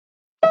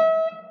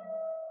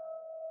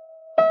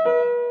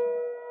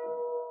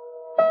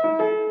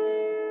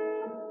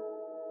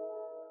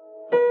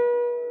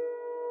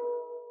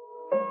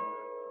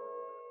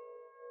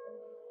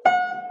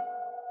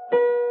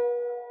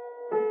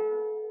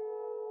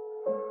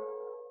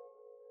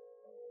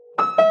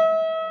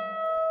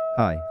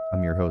Hi,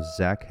 I'm your host,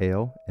 Zach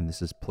Hale, and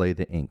this is Play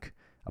the Ink,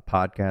 a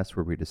podcast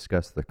where we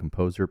discuss the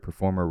composer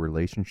performer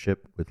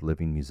relationship with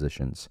living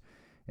musicians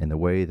and the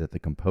way that the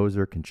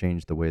composer can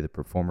change the way the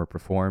performer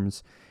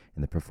performs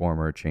and the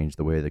performer change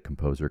the way the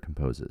composer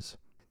composes.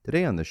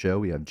 Today on the show,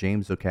 we have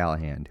James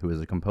O'Callahan, who is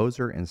a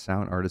composer and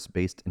sound artist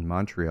based in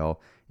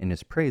Montreal and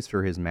is praised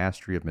for his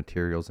mastery of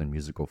materials and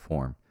musical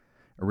form.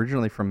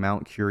 Originally from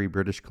Mount Curie,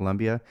 British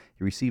Columbia,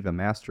 he received a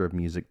Master of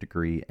Music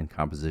degree in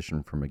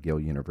composition from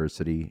McGill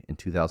University in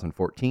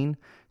 2014,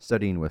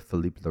 studying with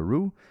Philippe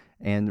Leroux,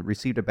 and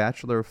received a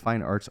Bachelor of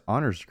Fine Arts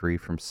honors degree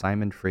from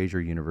Simon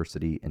Fraser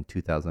University in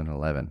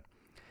 2011.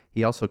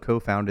 He also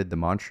co-founded the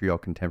Montreal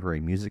Contemporary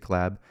Music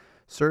Lab,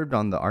 served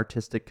on the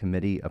Artistic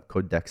Committee of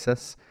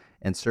Codexis,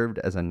 and served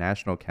as a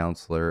national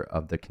counselor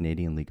of the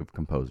Canadian League of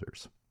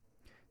Composers.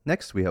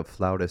 Next, we have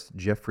flautist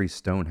Jeffrey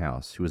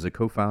Stonehouse, who is a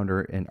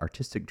co-founder and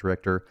artistic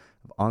director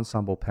of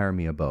Ensemble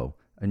Permeable,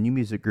 a new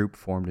music group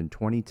formed in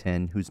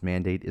 2010 whose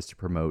mandate is to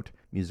promote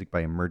music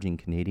by emerging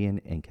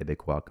Canadian and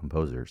Quebecois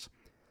composers.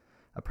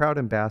 A proud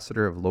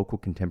ambassador of local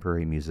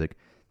contemporary music,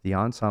 the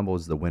ensemble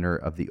is the winner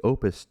of the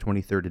Opus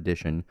 23rd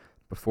edition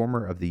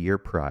Performer of the Year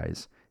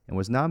Prize and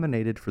was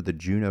nominated for the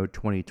Juno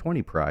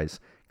 2020 Prize,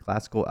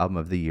 Classical Album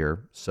of the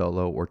Year,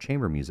 Solo or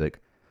Chamber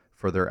Music,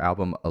 for their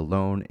album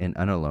Alone and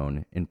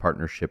Unalone in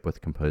partnership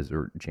with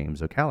composer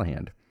James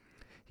O'Callahan.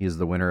 He is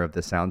the winner of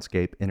the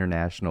Soundscape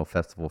International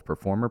Festival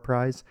Performer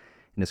Prize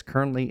and is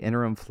currently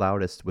interim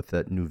flautist with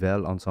the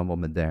Nouvel Ensemble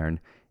Moderne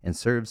and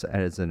serves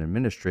as an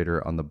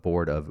administrator on the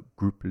board of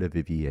Groupe Le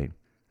Vivier.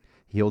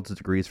 He holds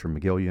degrees from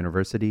McGill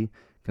University,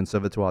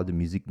 Conservatoire de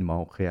Musique de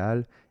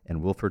Montréal,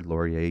 and Wilfrid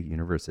Laurier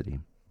University.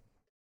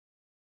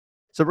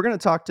 So we're going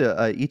to talk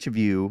to each of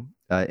you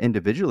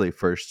individually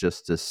first,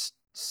 just to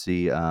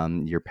see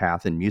your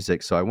path in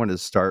music. So I wanted to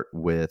start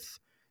with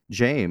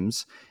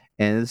James,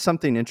 and it's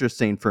something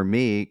interesting for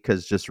me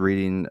because just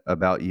reading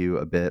about you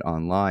a bit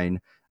online,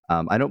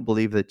 I don't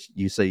believe that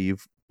you say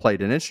you've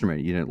played an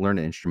instrument. You didn't learn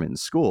an instrument in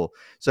school.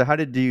 So how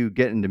did you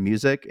get into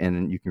music?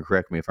 And you can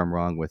correct me if I'm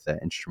wrong with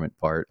that instrument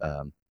part.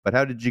 But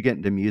how did you get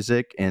into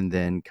music and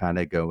then kind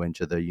of go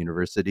into the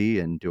university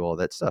and do all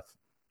that stuff?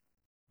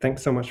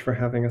 Thanks so much for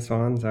having us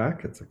on,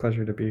 Zach. It's a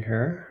pleasure to be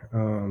here.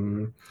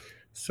 In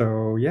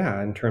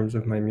terms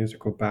of my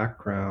musical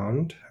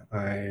background,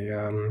 I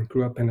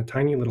grew up in a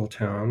tiny little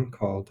town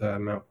called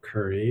Mount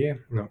Currie,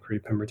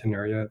 Pemberton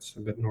area. It's a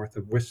bit north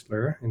of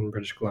Whistler in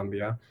British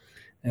Columbia.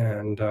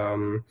 And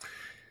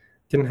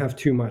didn't have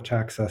too much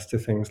access to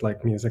things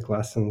like music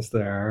lessons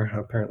there.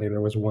 Apparently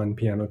there was one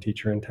piano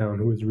teacher in town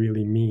who was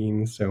really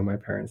mean, so my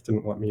parents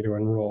didn't want me to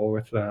enroll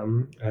with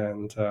them.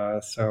 And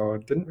so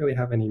didn't really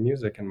have any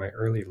music in my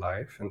early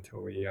life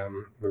until we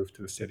moved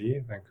to the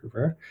city,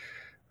 Vancouver.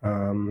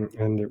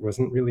 And it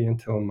wasn't really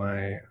until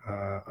my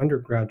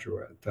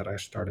undergraduate that I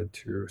started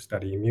to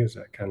study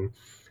music. And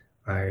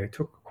I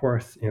took a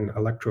course in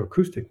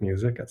electroacoustic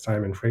music at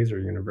Simon Fraser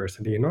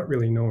University, not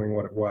really knowing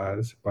what it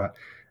was, but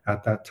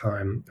at that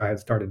time I had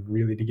started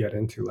really to get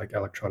into like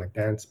electronic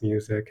dance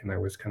music, and I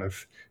was kind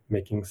of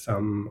making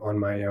some on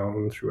my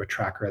own through a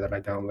tracker that I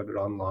downloaded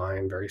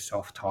online, very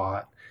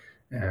self-taught.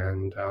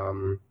 And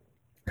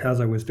as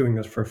I was doing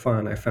this for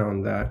fun, I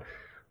found that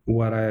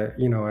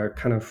I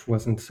kind of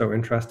wasn't so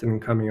interested in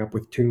coming up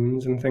with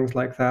tunes and things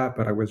like that,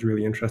 but I was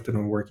really interested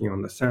in working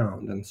on the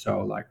sound. And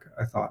so like,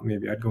 I thought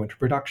maybe I'd go into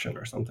production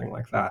or something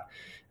like that.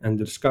 And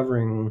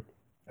discovering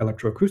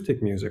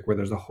electroacoustic music, where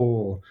there's a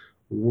whole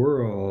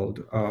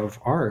world of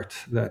art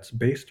that's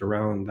based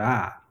around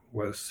that,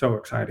 was so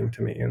exciting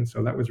to me. And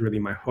so that was really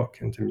my hook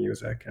into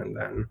music. And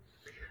then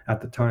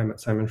at the time at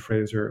Simon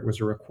Fraser, it was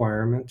a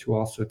requirement to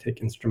also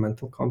take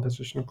instrumental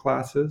composition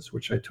classes,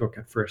 which I took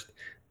at first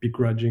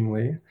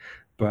begrudgingly,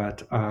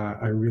 but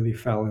I really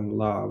fell in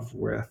love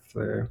with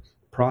the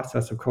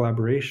process of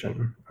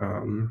collaboration,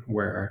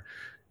 where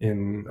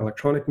in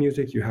electronic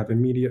music, you have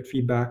immediate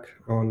feedback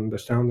on the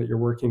sound that you're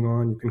working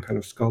on. You can kind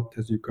of sculpt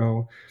as you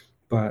go.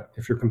 But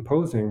if you're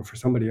composing for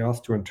somebody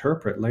else to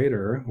interpret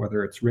later,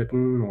 whether it's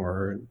written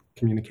or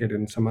communicated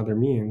in some other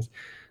means,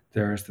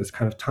 there's this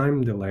kind of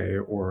time delay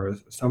or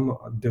some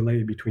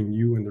delay between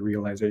you and the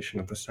realization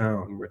of the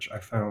sound, which I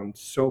found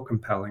so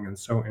compelling and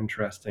so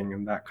interesting.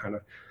 And that kind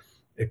of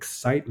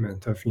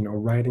excitement of,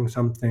 writing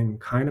something,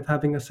 kind of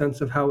having a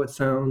sense of how it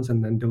sounds,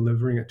 and then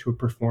delivering it to a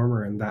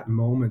performer in that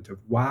moment of,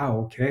 wow,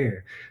 okay,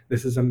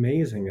 this is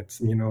amazing. It's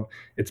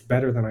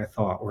better than I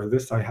thought, or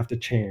this I have to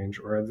change,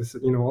 or this,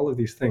 all of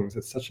these things.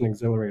 It's such an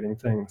exhilarating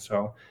thing.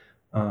 So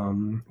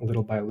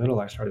little by little,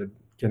 I started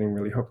getting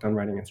really hooked on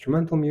writing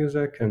instrumental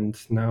music, and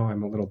now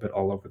I'm a little bit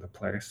all over the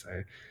place.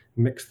 I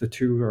mix the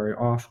two very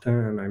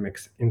often. I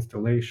mix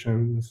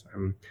installations.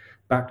 I'm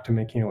back to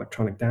making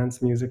electronic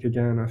dance music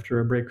again after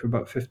a break of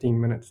about 15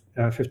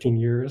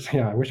 years.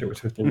 Yeah, I wish it was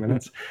 15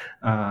 minutes.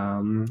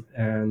 And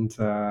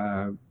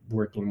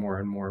working more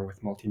and more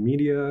with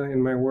multimedia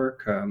in my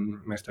work.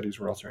 My studies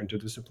were also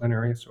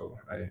interdisciplinary, so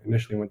I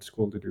initially went to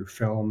school to do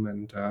film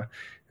and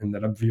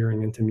ended up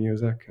veering into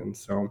music. And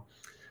so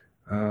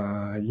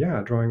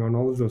yeah, drawing on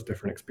all of those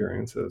different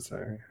experiences,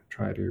 I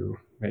try to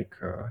make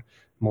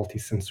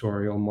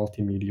multi-sensorial,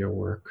 multimedia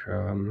work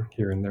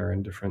here and there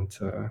in different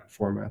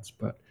formats,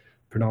 but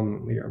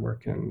predominantly I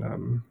work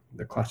in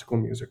the classical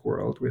music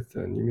world with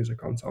new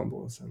music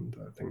ensembles and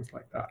things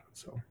like that.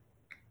 So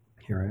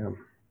here I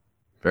am.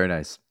 Very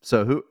nice.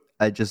 So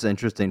just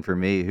interesting for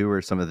me, who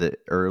were some of the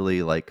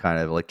early like kind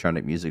of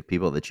electronic music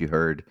people that you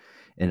heard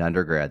in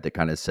undergrad that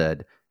kind of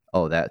said,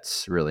 "Oh,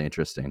 that's really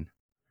interesting."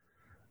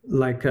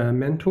 Like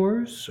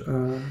mentors?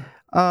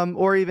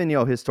 Or even,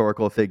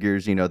 historical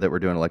figures, that were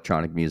doing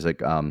electronic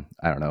music. I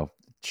don't know,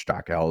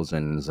 Stockhouse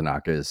and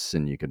Xenakis,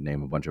 and you could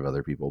name a bunch of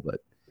other people,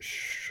 but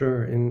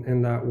Sure,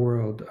 in that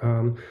world.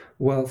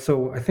 Well,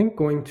 so I think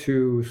going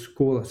to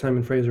school at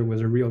Simon Fraser was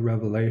a real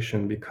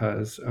revelation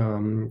because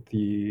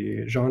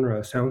the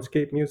genre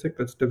soundscape music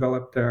that's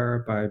developed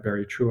there by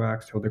Barry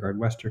Truax, Hildegard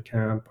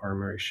Westerkamp, R.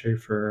 Murray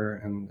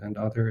Schafer, and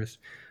others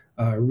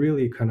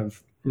really kind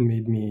of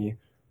made me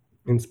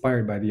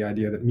inspired by the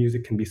idea that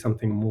music can be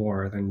something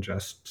more than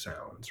just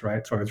sounds,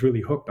 right? So I was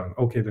really hooked on,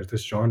 okay, there's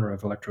this genre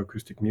of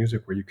electroacoustic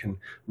music where you can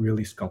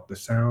really sculpt the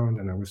sound.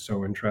 And I was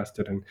so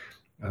interested in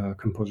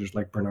composers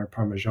like Bernard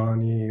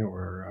Parmigiani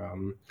or,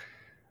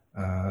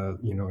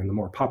 in the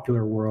more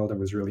popular world, I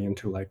was really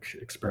into like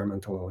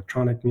experimental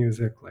electronic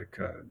music, like,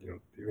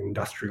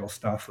 industrial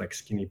stuff like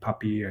Skinny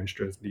Puppy and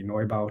Strzelny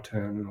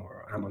Neubauten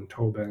or Amon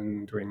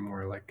Tobin doing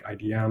more like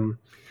IDM.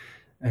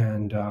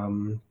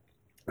 And,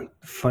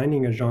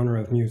 finding a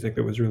genre of music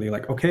that was really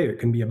like, okay, it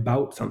can be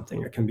about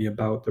something, it can be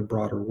about the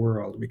broader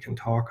world, we can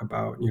talk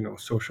about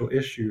social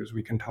issues,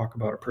 we can talk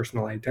about our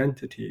personal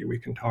identity, we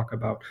can talk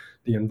about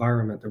the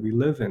environment that we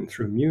live in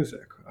through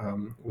music,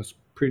 was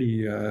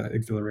pretty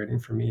exhilarating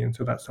for me, and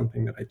so that's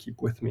something that I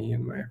keep with me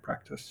in my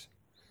practice.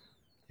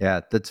 yeah,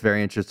 that's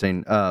very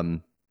interesting.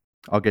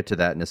 I'll get to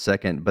that in a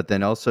second. But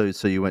then also,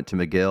 so you went to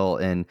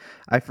McGill, and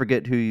I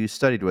forget who you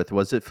studied with.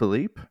 Was it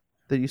Philippe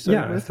that you studied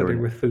Yeah, I with, studied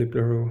or? with Philippe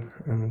Leroux,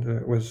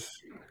 and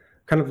was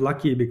kind of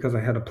lucky because I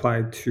had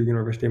applied to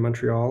University of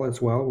Montreal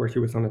as well, where he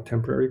was on a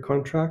temporary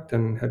contract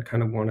and had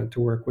kind of wanted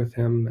to work with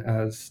him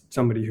as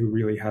somebody who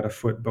really had a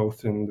foot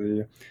both in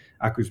the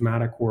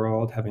acousmatic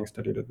world, having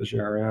studied at the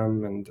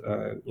GRM, and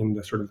in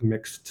the sort of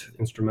mixed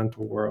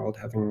instrumental world,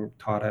 having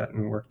taught at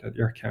and worked at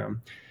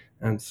IRCAM.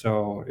 And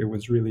so it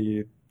was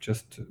really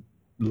just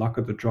luck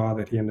of the draw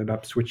that he ended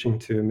up switching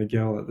to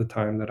McGill at the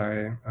time that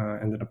I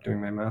ended up doing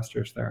my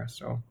master's there.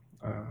 So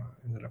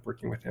ended up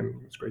working with him.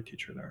 He was a great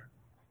teacher there.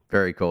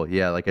 Very cool.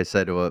 Yeah, like I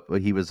said,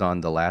 he was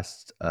on the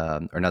last,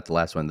 or not the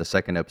last one, the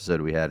second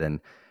episode we had, and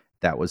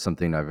that was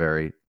something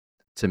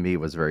to me,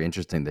 was very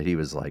interesting. That he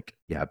was like,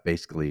 yeah,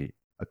 basically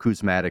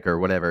acousmatic or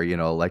whatever,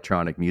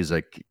 electronic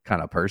music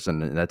kind of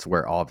person, and that's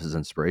where all of his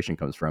inspiration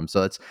comes from. So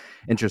that's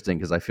interesting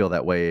because I feel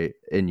that way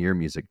in your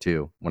music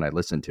too. When I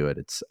listen to it,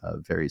 it's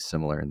very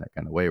similar in that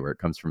kind of way, where it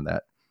comes from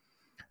that.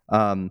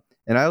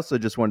 And I also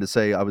just wanted to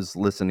say I was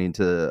listening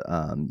to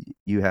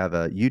you have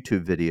a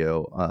YouTube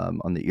video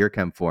on the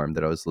Earchem forum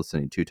that I was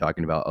listening to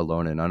talking about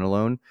Alone and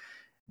Unalone,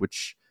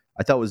 which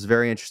I thought was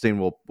very interesting.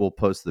 We'll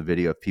post the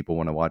video if people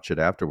want to watch it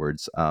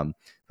afterwards.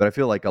 But I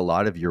feel like a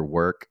lot of your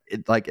work,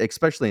 like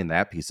especially in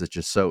that piece, is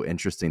just so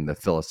interesting. The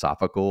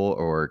philosophical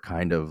or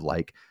kind of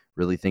like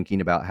really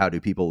thinking about how do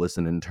people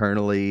listen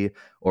internally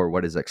or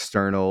what is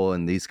external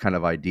and these kind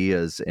of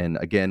ideas. And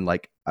again,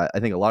 like I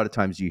think a lot of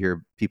times you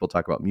hear people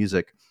talk about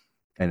music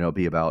and it'll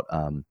be about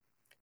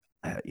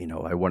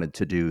I wanted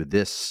to do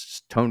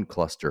this tone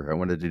cluster, I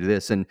wanted to do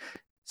this, and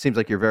it seems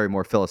like you're very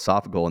more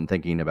philosophical in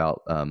thinking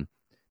about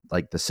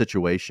like the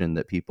situation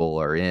that people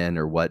are in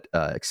or what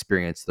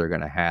experience they're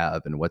going to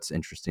have and what's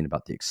interesting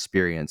about the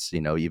experience,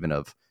 even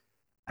of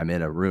I'm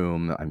in a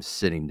room, I'm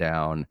sitting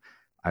down,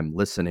 I'm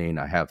listening,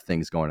 I have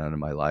things going on in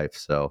my life.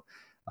 So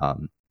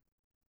um,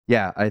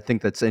 yeah, I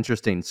think that's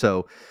interesting.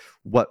 So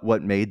what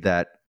made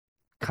that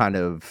kind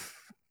of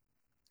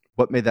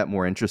what made that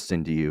more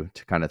interesting to you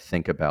to kind of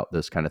think about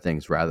those kind of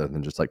things rather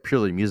than just like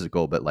purely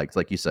musical, but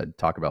like you said,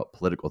 talk about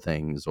political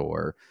things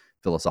or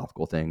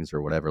philosophical things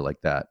or whatever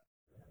like that?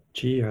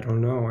 Gee, I don't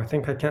know. I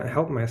think I can't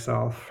help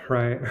myself,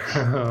 right?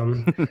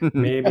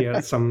 Maybe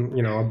it's some,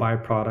 a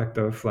byproduct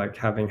of like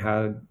having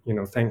had,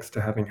 thanks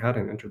to having had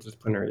an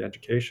interdisciplinary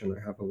education,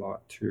 I have a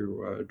lot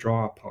to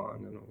draw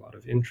upon and a lot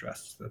of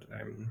interests that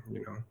I'm,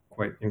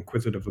 quite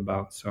inquisitive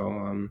about.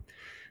 So,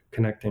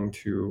 connecting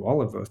to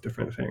all of those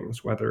different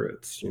things, whether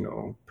it's,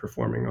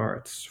 performing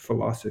arts,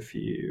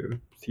 philosophy,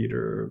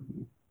 theater,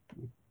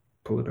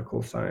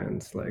 political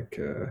science, like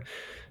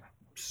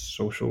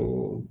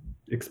social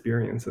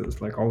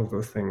experiences, like all of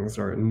those things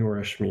are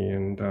nourish me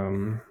and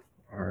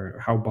are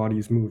how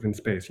bodies move in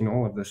space,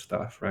 all of this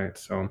stuff, right?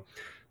 So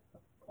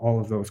all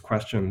of those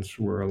questions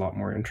were a lot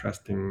more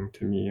interesting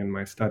to me in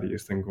my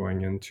studies than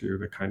going into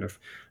the kind of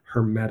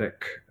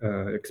hermetic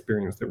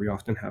experience that we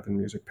often have in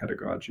music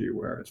pedagogy,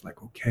 where it's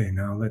like, okay,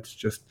 now let's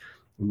just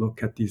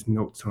look at these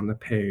notes on the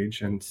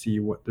page and see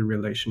what the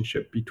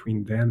relationship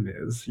between them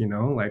is,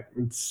 like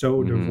it's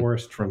so Hmm.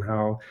 divorced from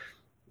how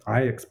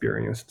I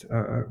experienced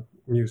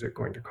music,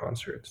 going to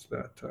concerts,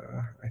 that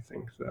I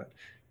think that,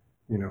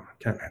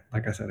 can't,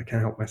 like I said, I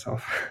can't help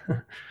myself.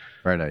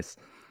 Very nice.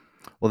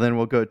 Well, then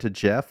we'll go to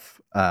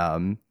Jeff,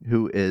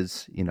 who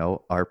is,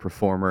 our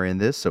performer in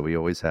this. So we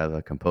always have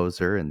a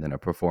composer and then a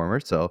performer.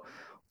 So we'll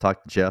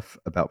talk to Jeff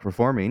about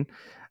performing.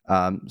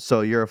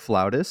 So you're a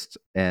flautist,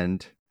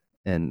 and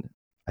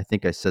I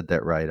think I said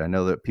that right. I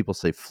know that people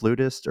say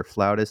flutist or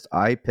flautist.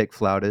 I pick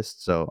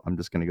flautist, so I'm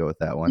just going to go with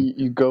that one.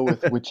 You go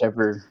with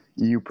whichever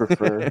you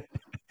prefer.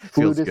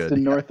 Feels Flutist good.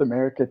 in North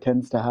America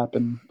tends to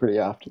happen pretty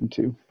often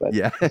too. But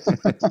Yeah.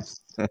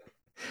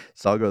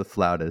 So I'll go with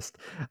flautist.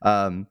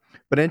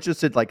 But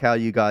interested, like, how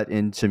you got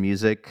into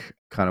music,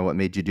 kind of what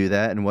made you do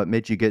that, and what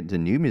made you get into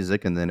new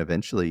music, and then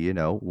eventually,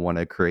 want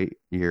to create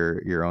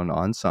your own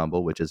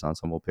ensemble, which is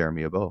Ensemble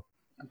Permeable.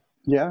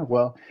 Yeah,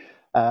 well,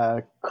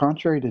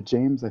 contrary to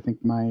James, I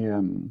think my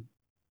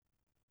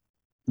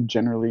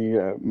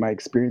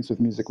experience with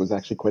music was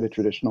actually quite a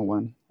traditional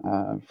one.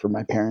 For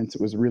my parents,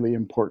 it was really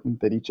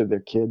important that each of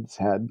their kids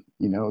had,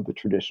 the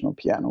traditional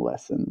piano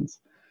lessons.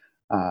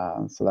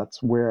 So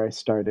that's where I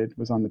started,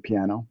 was on the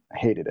piano. I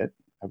hated it.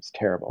 I was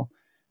terrible.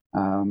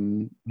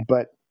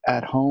 But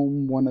at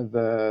home, one of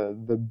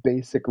the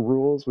basic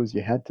rules was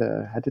you had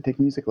to take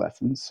music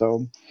lessons.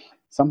 So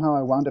somehow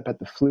I wound up at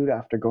the flute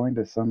after going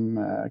to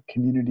some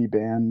community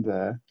band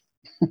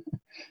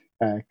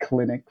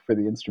clinic for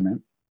the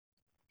instrument,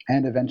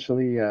 and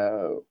eventually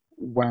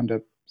wound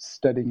up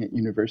studying at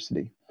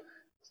university.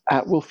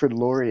 At Wilfrid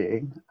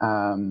Laurier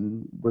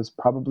was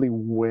probably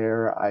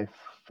where I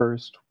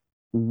first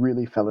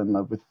really fell in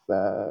love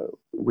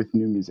with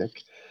new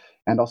music,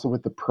 and also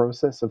with the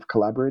process of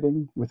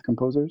collaborating with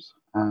composers.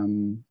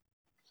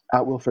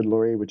 At Wilfrid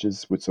Laurier,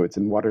 so it's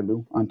in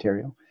Waterloo,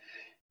 Ontario,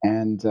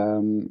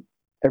 and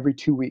every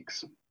 2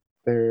 weeks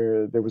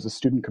there was a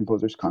student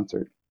composers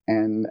concert.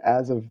 And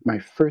as of my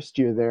first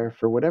year there,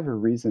 for whatever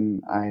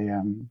reason,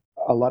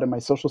 a lot of my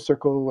social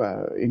circle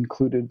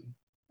included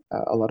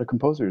a lot of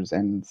composers,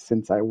 and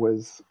since I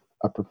was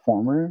a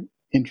performer,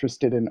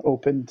 interested and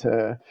open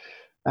to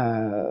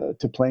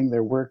playing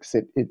their works,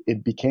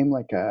 it became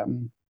like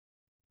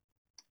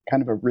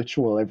kind of a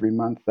ritual every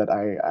month that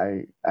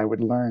I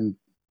would learn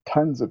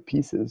tons of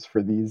pieces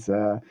for these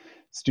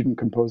student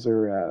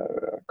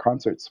composer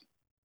concerts.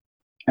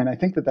 And I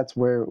think that that's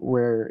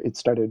where it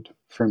started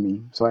for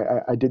me. So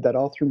I did that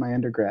all through my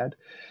undergrad.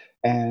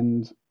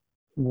 And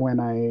when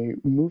I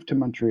moved to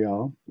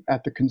Montreal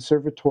at the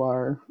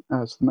Conservatoire,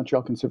 so the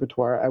Montreal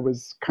Conservatoire, I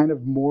was kind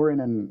of more in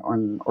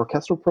an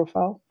orchestral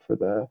profile for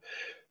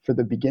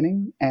the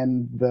beginning,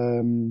 and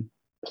the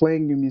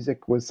playing new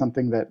music was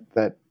something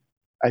that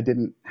I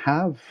didn't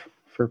have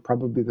for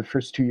probably the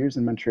first 2 years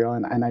in Montreal,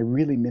 and I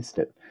really missed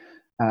it.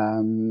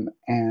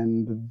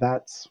 And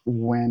that's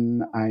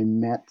when I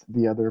met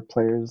the other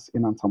players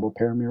in Ensemble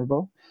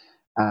Permeable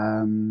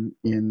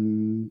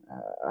in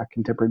a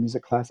contemporary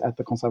music class at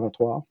the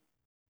Conservatoire.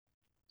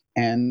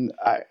 And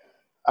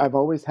I've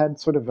always had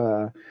sort of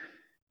I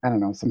don't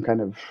know, some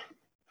kind of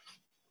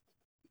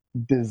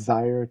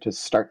desire to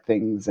start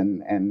things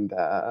and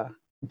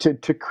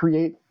to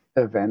create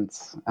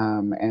events.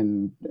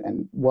 And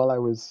while I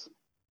was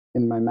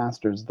in my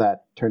master's,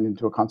 that turned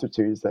into a concert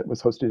series that was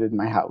hosted in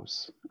my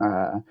house.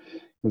 It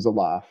was a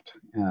loft.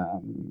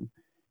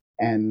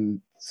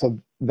 And so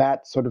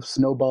that sort of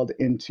snowballed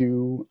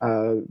into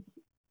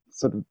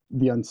sort of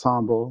the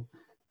ensemble.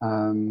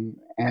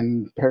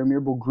 And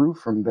Permeable grew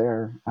from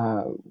there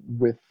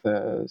with,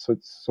 so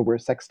we're a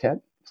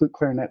sextet: flute,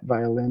 clarinet,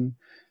 violin,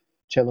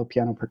 cello,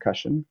 piano,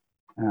 percussion.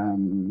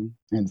 And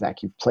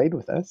Zach, you've played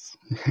with us.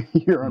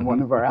 You're on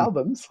one of our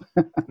albums.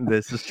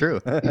 This is true.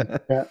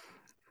 Yeah.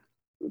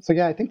 So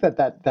yeah, I think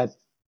that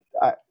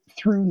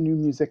through new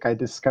music, I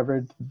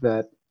discovered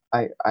that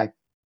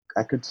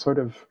I could sort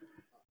of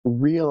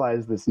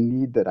realize this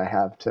need that I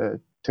have to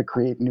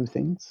create new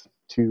things,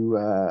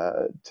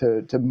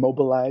 to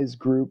mobilize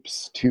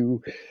groups,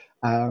 to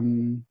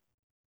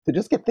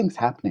just get things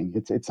happening.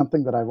 It's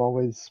something that I've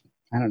always,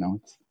 I don't know,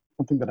 it's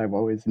something that I've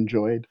always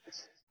enjoyed.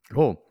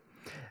 Cool.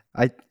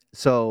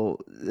 So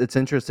it's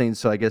interesting.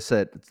 So I guess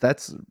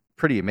that's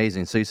pretty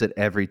amazing. So you said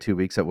every 2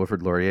 weeks at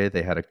Wilfrid Laurier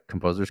they had a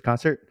composers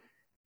concert.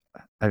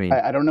 I mean,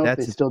 I don't know if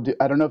they still do.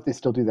 I don't know if they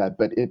still do that,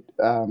 but it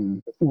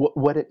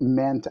what it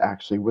meant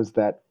actually was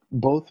that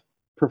both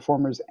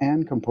performers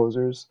and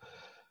composers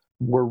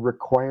were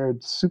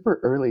required super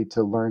early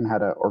to learn how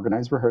to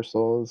organize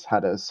rehearsals,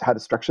 how to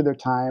structure their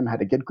time, how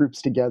to get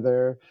groups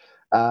together,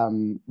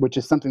 which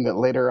is something that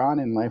later on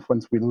in life,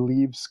 once we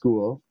leave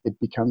school, it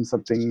becomes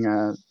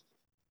something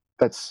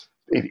that's,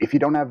 if you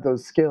don't have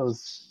those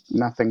skills,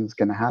 nothing's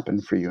going to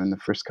happen for you in the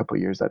first couple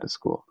of years out of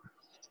school.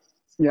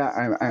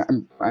 Yeah,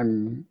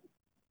 I'm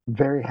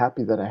very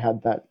happy that I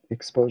had that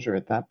exposure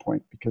at that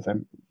point, because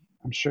I'm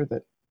sure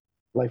that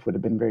life would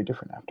have been very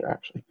different after,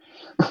 actually.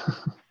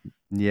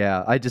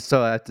 Yeah, I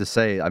have to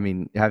say, I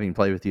mean, having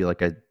played with you,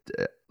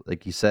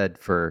 like you said,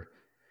 for,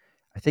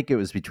 I think it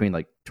was between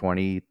like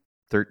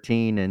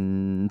 2013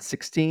 and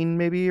 16,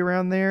 maybe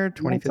around there,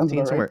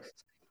 2015, right.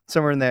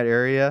 somewhere in that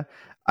area.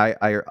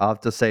 I'll have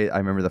to say I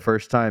remember the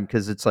first time,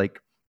 because it's like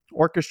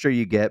orchestra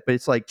you get, but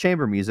it's like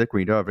chamber music where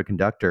you don't have a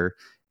conductor.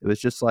 It was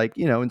just like,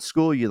 in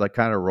school you like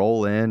kind of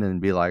roll in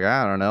and be like,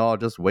 I don't know, I'll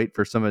just wait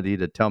for somebody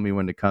to tell me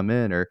when to come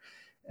in,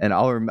 and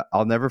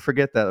I'll never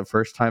forget that the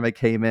first time I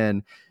came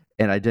in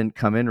and I didn't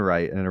come in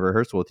right in a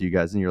rehearsal with you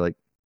guys, and you're like,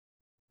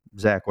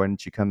 Zach, why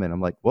didn't you come in?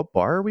 I'm like, what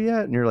bar are we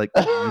at? And you're like,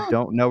 you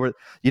don't know where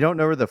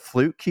the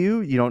flute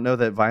cue, you don't know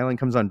that violin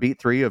comes on beat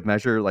 3 of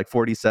measure like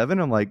 47.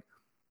 I'm like,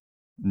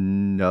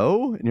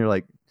 no. And you're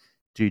like,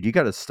 dude, you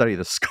got to study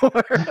the score.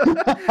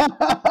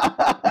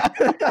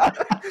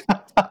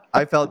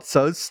 I felt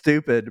so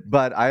stupid,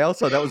 but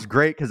that was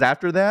great, because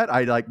after that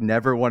I like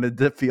never wanted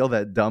to feel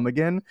that dumb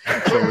again.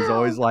 So it was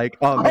always like,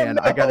 oh man,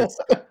 no.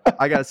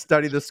 I gotta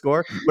study the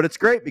score. But it's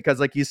great because,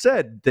 like you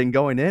said, then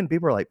going in,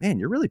 people are like, man,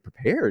 you're really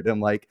prepared.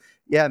 I'm like,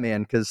 yeah,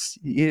 man, because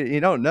you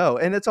don't know.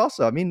 And it's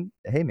also, I mean,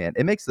 hey man,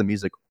 it makes the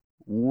music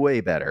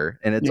way better.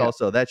 And it's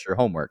also, that's your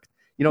homework.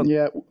 You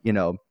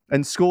don't,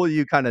 in school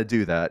you kind of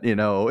do that,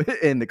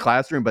 in the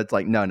classroom, but it's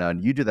like, no,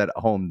 you do that at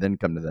home, then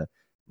come to the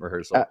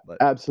rehearsal.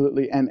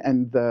 Absolutely.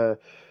 And the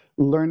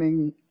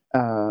learning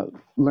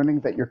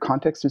that your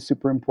context is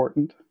super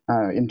important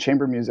in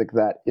chamber music.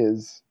 That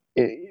is,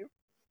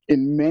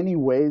 in many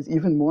ways,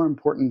 even more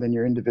important than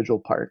your individual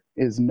part,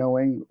 is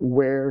knowing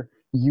where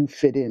you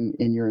fit in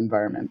your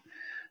environment.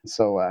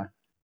 So I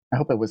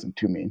hope I wasn't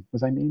too mean.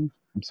 Was I mean?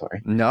 I'm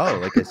sorry. No,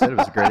 like I said, it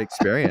was a great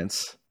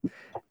experience.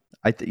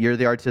 You're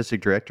the artistic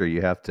director.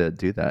 You have to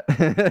do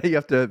that. You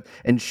have to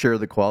ensure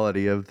the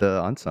quality of the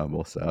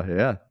ensemble. So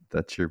yeah,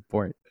 that's your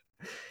point.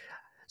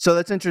 So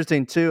that's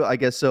interesting too, I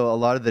guess. So a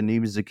lot of the new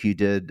music you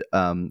did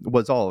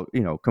was all,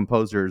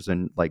 composers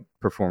and like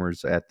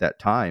performers at that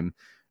time.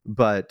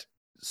 But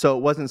so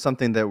it wasn't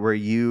something that where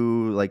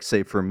you, like,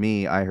 say for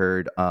me, I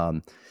heard,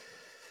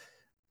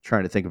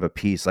 trying to think of a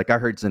piece. Like I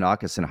heard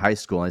Xenakis in high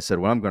school and I said,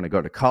 well, I'm going to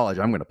go to college,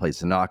 I'm going to play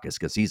Xenakis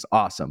because he's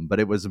awesome. But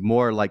it was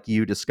more like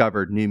you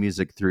discovered new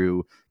music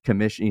through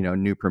commission,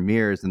 new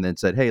premieres, and then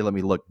said, hey, let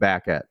me look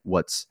back at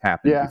what's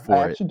happened before.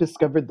 I actually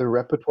discovered the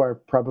repertoire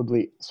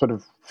probably sort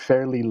of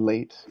fairly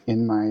late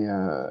in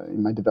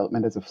my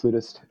development as a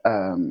flutist.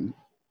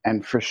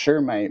 And for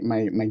sure, my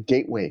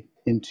gateway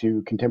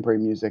into contemporary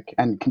music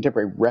and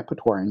contemporary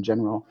repertoire in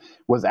general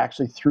was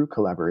actually through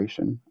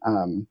collaboration,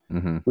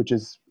 which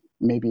is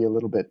maybe a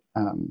little bit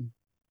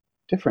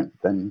different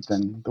than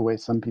the way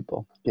some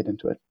people get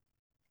into it.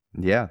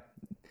 Yeah.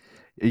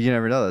 You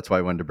never know. That's why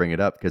I wanted to bring it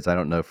up, because I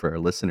don't know, for our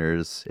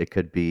listeners, it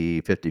could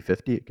be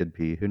 50-50. It could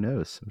be, who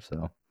knows?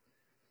 So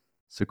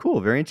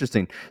cool. Very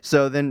interesting.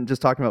 So then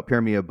just talking about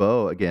Permia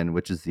Beau again,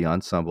 which is the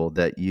ensemble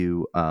that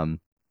you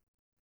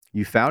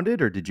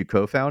founded, or did you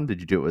co-found?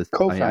 Did you do it with?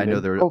 Co-founded. I know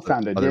there were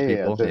co-founded. other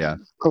people. Yeah.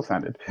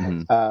 Co-founded.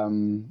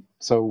 Mm-hmm.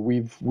 So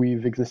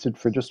we've existed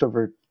for just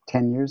over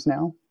 10 years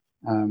now.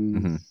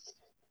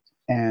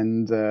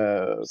 And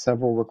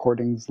several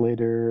recordings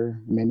later,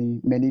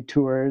 many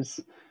tours,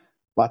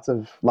 lots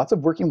of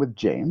working with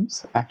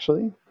James.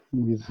 Actually,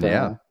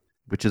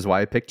 which is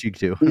why I picked you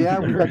too. Yeah,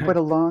 we've got quite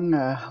a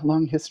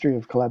long history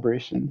of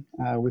collaboration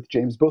with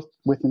James, both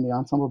within the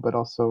ensemble, but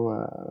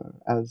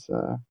also as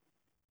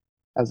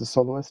a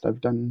soloist. I've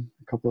done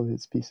a couple of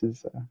his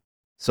pieces.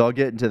 So I'll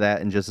get into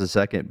that in just a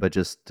second, but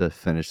just to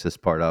finish this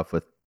part off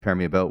with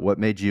Permia Beau, what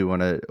made you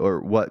want to, or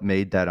what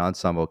made that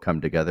ensemble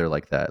come together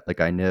like that? Like,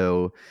 I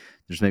know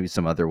there's maybe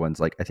some other ones,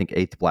 like I think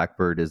Eighth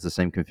Blackbird is the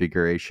same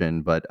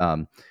configuration, but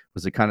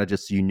was it kind of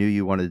just you knew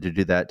you wanted to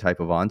do that type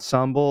of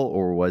ensemble,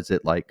 or was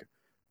it like,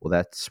 well,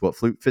 that's what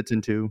flute fits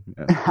into?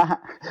 Yeah.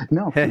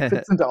 No, flute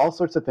fits into all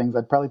sorts of things.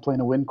 I'd probably play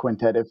in a wind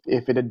quintet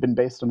if it had been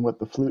based on what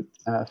the flute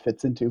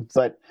fits into.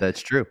 But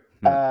that's true.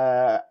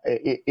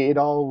 It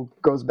all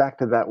goes back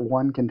to that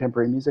one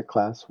contemporary music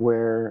class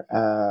where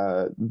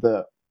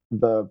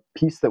the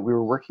piece that we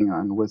were working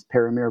on was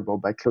Pere Mirabeau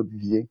by Claude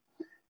Vivier,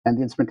 and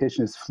the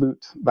instrumentation is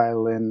flute,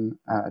 violin,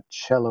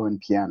 cello,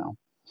 and piano.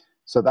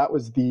 So that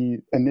was the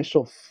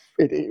initial.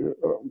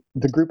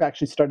 The group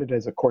actually started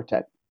as a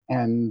quartet,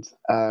 and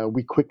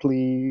we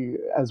quickly,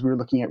 as we were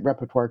looking at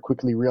repertoire,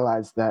 quickly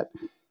realized that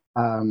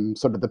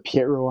sort of the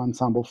Pierrot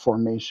ensemble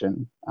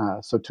formation,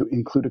 so to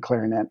include a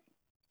clarinet,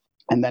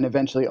 and then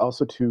eventually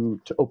also to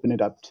open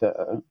it up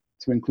to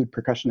include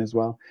percussion as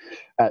well,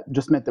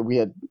 just meant that we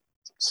had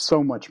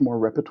so much more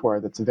repertoire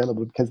that's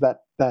available, because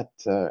that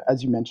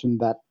as you mentioned,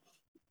 that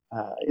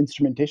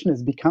instrumentation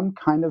has become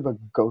kind of a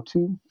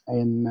go-to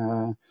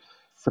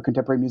for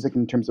contemporary music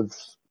in terms of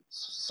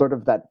sort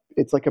of that.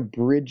 It's like a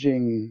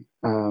bridging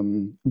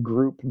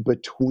group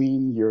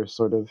between your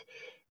sort of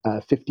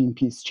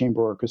 15-piece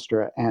chamber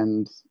orchestra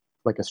and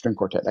like a string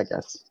quartet, I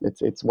guess.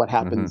 It's what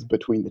happens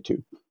between the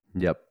two.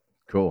 Yep.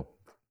 Cool.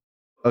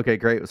 Okay,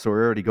 great. So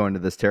we're already going to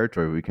this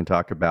territory. We can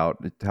talk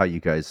about how you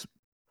guys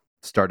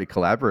started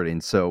collaborating.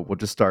 So we'll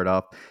just start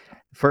off.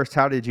 First,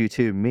 how did you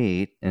two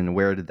meet, and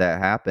where did that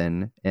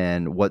happen,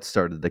 and what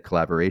started the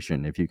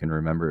collaboration, if you can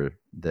remember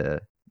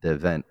the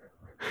event?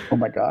 Oh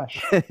my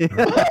gosh.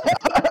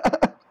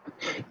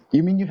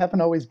 You mean you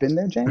haven't always been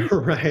there, James?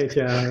 Right,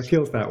 yeah, it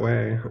feels that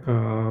way.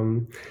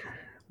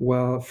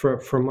 Well,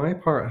 for my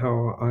part,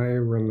 how I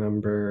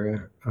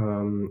remember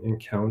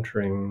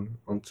encountering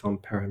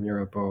Ensemble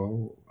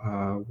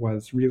Paramirabeau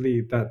was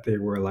really that they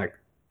were like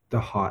the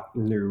hot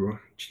new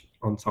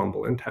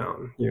ensemble in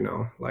town,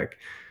 like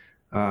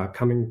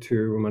coming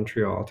to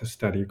Montreal to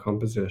study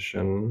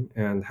composition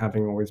and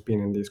having always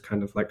been in these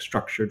kind of like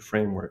structured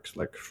frameworks.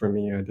 Like for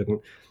me,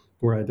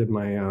 where I did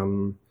my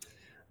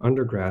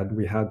undergrad,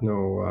 we had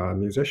no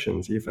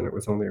musicians even. It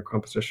was only a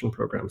composition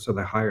program. So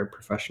they hired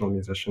professional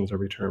musicians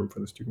every term for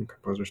the student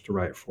composers to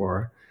write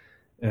for.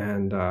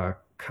 And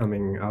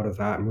coming out of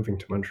that, moving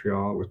to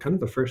Montreal was kind of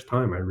the first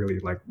time I really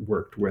like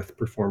worked with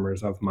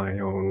performers of my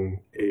own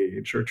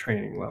age or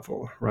training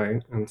level,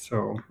 right? And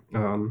so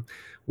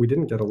we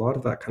didn't get a lot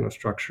of that kind of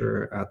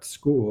structure at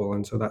school,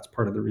 and so that's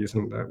part of the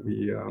reason that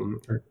we,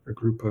 a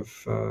group of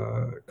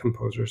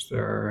composers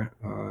there,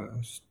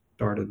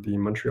 started the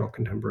Montreal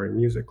Contemporary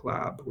Music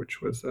Lab,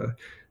 which was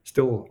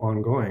still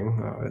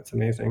ongoing. It's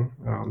amazing.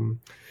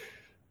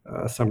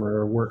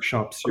 Summer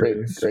workshop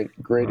series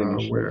great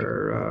initiative.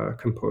 where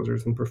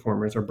composers and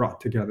performers are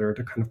brought together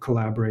to kind of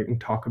collaborate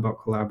and talk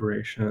about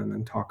collaboration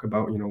and talk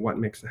about what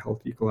makes a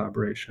healthy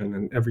collaboration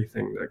and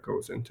everything that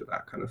goes into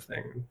that kind of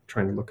thing.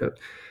 Trying to look at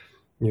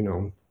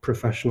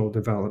professional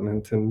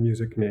development and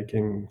music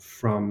making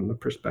from the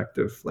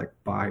perspective like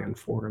by and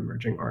for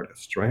emerging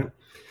artists, right?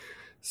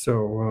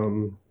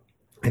 So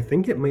I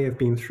think it may have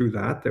been through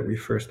that we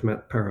first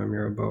met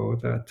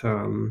Paramirabeau, that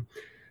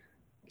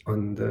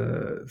on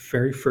the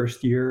very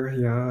first year,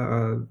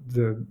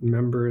 the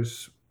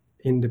members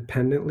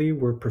independently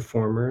were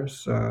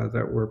performers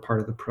that were part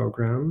of the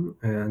program,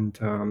 and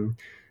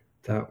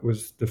that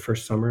was the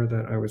first summer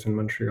that I was in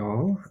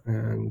Montreal,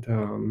 and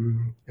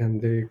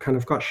they kind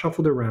of got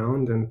shuffled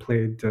around and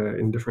played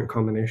in different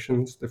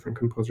combinations, different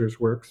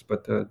composers' works,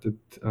 but did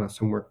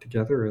some work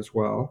together as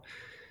well.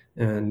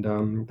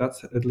 And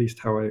that's at least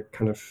how I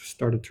kind of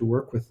started to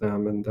work with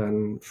them. And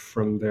then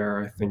from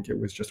there, I think it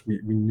was just we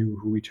knew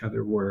who each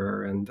other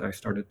were, and I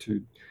started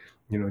to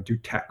do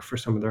tech for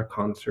some of their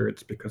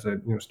concerts because I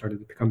started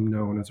to become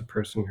known as a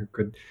person who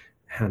could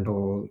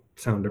handle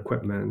sound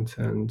equipment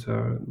and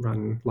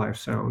run live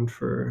sound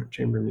for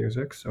chamber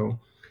music. So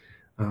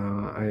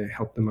I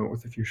helped them out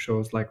with a few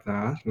shows like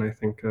that. And I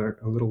think a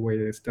little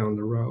ways down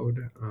the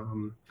road,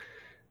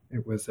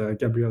 it was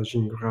Gabrielle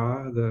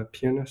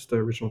Gingras, the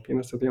original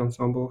pianist of the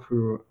ensemble,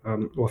 who,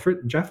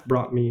 Jeff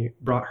brought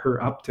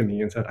her up to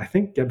me and said, "I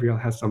think Gabrielle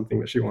has something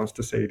that she wants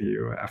to say to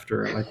you,"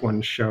 after like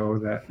one show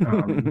that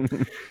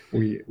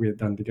we had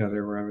done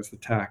together where I was the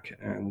tech,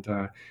 and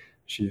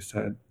she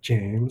said,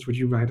 "James, would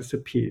you write us a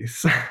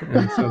piece?"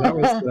 And so that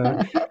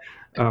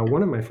was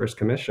one of my first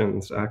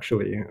commissions,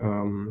 actually,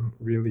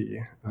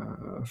 really,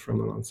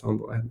 from an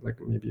ensemble. I had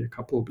like maybe a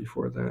couple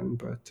before then,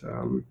 but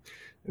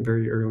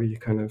very early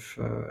kind of,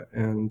 right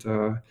And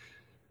out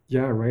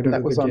that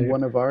of was the on gate.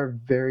 one of our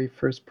very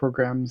first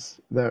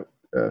programs that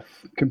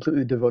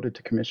completely devoted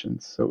to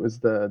commissions. So it was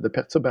the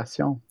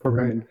Perturbation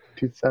program in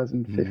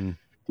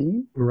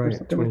 2015. Right,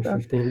 something like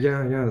that. 2015.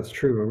 Yeah, that's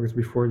true. It was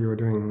before you were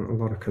doing a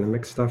lot of kind of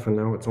mixed stuff, and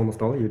now it's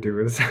almost all you do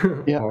is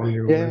all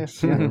new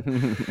works.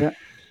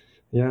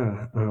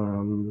 Yeah.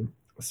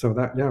 So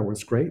that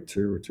was great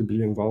to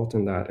be involved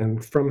in that,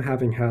 and from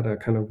having had a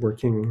kind of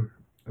working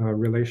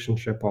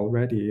relationship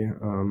already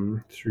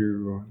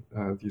through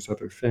these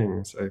other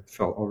things, I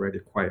felt already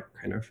quite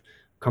kind of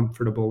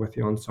comfortable with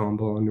the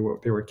ensemble and knew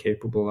what they were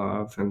capable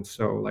of. And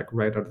so like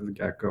right out of the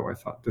get-go, I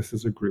thought this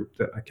is a group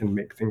that I can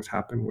make things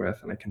happen with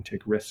and I can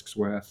take risks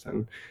with.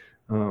 And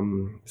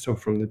so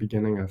from the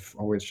beginning, I've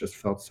always just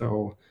felt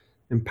so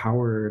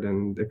empowered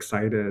and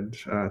excited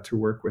to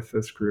work with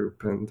this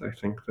group. And I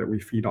think that we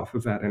feed off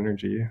of that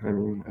energy. I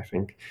mean, I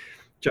think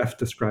Jeff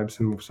describes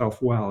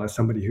himself well as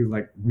somebody who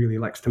like really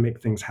likes to make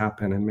things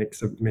happen and make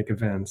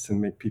events and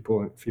make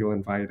people feel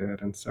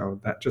invited. And so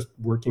that just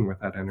working with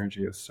that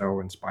energy is so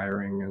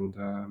inspiring and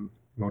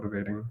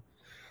motivating.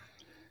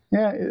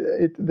 Yeah,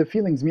 the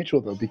feeling's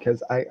mutual though,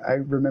 because I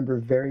remember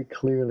very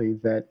clearly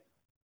that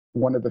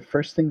one of the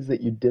first things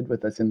that you did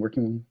with us in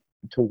working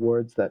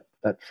towards that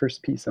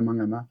first piece,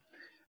 Among Amas,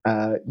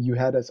 you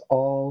had us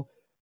all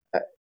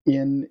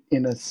in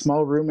a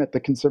small room at the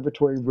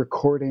conservatory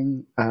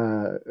recording.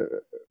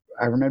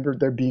 I remember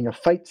there being a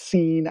fight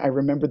scene. I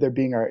remember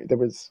there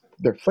was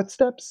their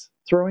footsteps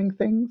throwing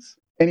things.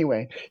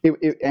 Anyway,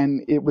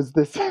 it was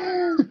this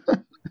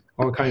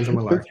all kinds of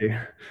malarkey.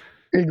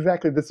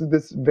 Exactly.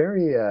 This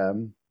very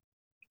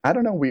I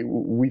don't know.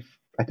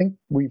 I think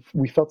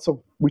we felt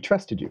so we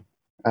trusted you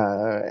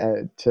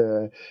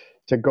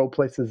to go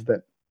places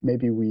that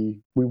maybe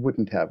we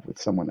wouldn't have with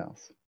someone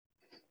else,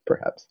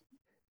 perhaps.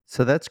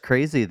 So that's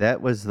crazy.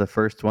 That was the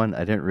first one.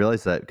 I didn't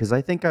realize that because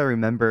I think I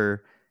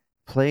remember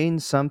playing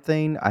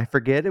something. I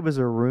forget, it was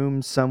a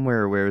room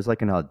somewhere where it was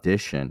like an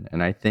audition,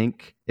 and I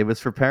think it was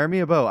for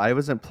Paramirabeau. I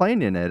wasn't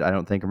playing in it, I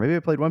don't think, or maybe I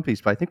played one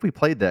piece, but I think we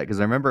played that because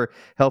I remember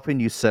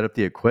helping you set up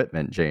the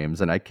equipment,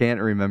 James, and I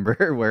can't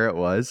remember where it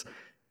was.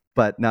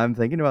 But now I'm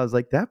thinking about it, I was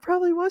like, that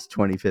probably was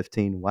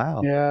 2015.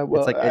 Wow. Yeah,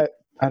 well, It's like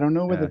I don't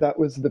know whether that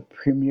was the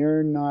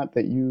premiere or not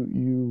that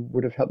you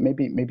would have helped.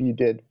 Maybe you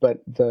did,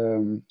 but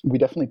we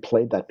definitely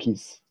played that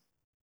piece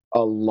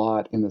a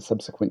lot in the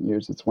subsequent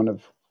years. It's one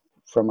of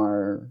from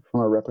our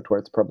repertoire.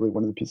 It's probably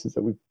one of the pieces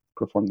that we've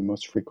performed the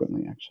most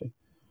frequently, actually.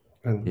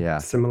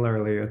 And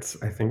similarly,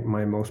 it's, I think,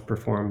 my most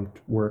performed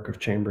work of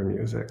chamber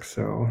music.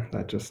 So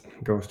that just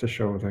goes to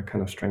show the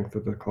kind of strength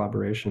of the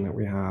collaboration that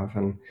we have,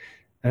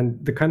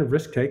 and the kind of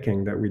risk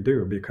taking that we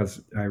do,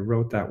 because I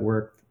wrote that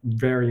work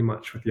very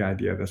much with the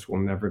idea this will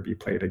never be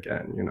played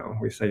again. You know,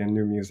 we say in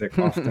new music,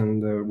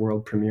 often the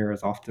world premiere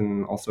is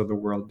often also the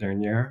world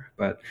derniere.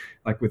 But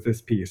like with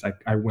this piece,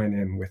 I went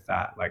in with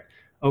that, like,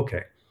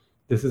 okay,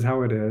 this is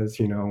how it is.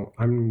 You know,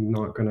 I'm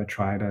not going to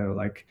try to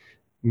like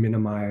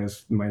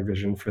minimize my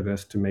vision for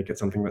this to make it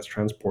something that's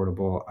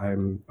transportable.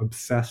 I'm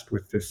obsessed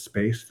with this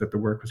space that the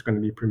work was going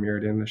to be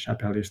premiered in, the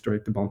Chapelle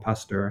Historique de Bon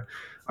Pasteur.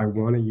 I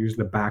want to use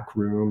the back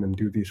room and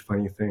do these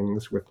funny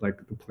things with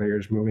like the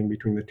players moving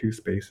between the two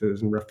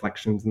spaces and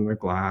reflections in the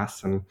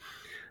glass, and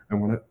I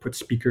want to put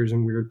speakers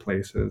in weird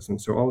places.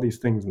 And so all these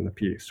things in the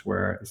piece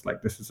where it's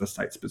like, this is a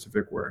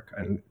site-specific work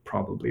and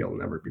probably it'll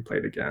never be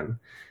played again.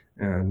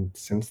 And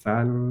since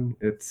then,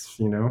 it's,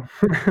 you know,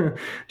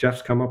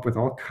 Jeff's come up with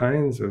all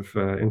kinds of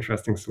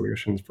interesting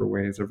solutions for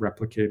ways of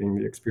replicating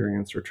the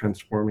experience or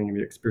transforming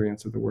the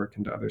experience of the work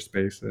into other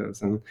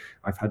spaces. And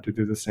I've had to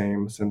do the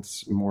same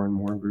since more and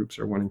more groups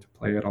are wanting to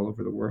play it all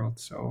over the world.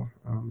 So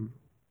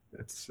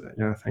it's,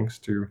 thanks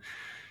to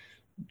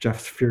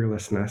Jeff's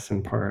fearlessness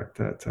in part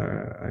that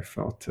I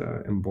felt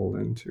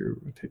emboldened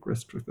to take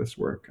risks with this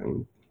work.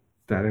 And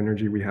that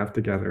energy we have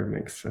together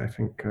makes, I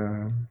think,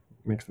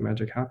 makes the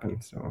magic happen.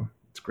 So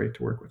it's great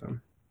to work with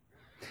them.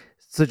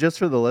 So just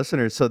for the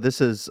listeners, so this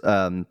is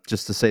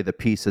just to say the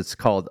piece, it's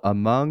called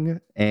Among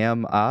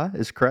Am Ah,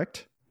 is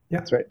correct? Yeah,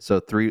 that's right. So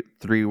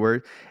three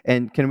words.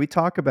 And can we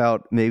talk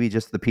about maybe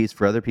just the piece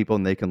for other people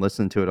and they can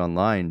listen to it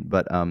online,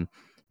 but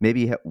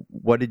maybe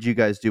what did you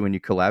guys do when you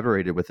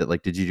collaborated with it?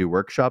 Like, did you do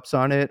workshops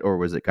on it, or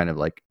was it kind of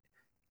like,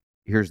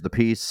 here's the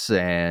piece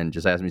and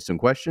just ask me some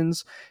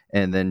questions?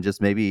 And then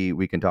just maybe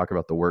we can talk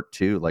about the work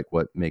too, like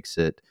what makes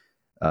it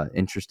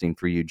interesting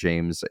for you,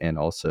 James, and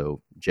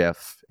also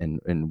Jeff, and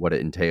what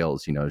it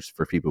entails, you know, just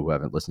for people who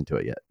haven't listened to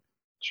it yet.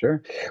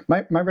 Sure.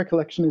 My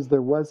recollection is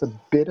there was a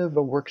bit of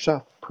a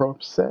workshop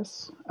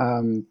process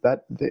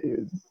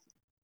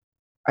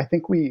I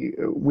think we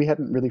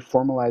hadn't really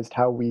formalized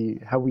how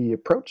we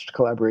approached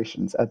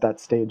collaborations at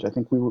that stage. I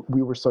think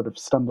we were sort of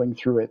stumbling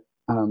through it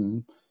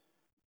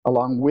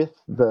along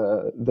with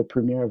the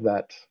premiere of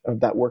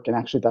that work, and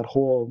actually the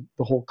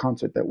whole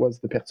concert that was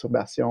the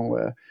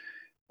Perturbation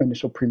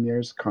initial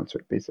premieres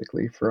concert,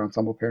 basically, for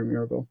Ensemble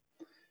Paramiracle.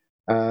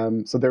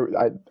 So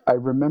I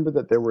remember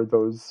that there were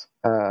those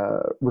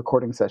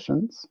recording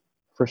sessions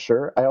for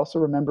sure. I also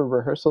remember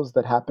rehearsals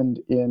that happened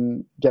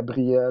in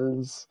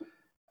Gabriel's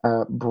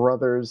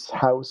brother's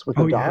house with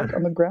a dog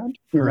on the ground.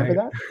 You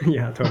remember that?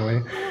 Yeah,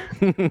 totally.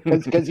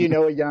 Because you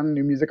know, a young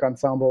new music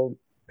ensemble,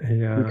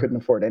 we couldn't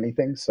afford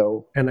anything,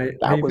 so and I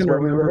even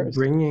remember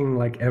bringing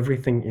like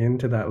everything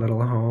into that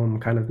little home,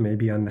 kind of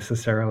maybe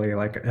unnecessarily.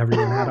 Like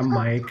everyone had a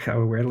mic,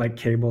 we had like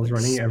cables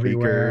running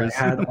everywhere. I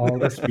had all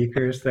the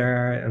speakers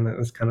there, and it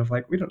was kind of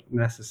like, we don't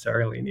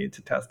necessarily need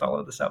to test all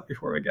of this out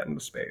before we get into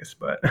space,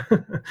 but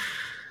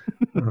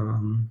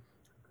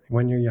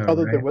when you're young,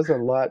 although right? There was a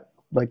lot,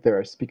 like there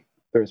are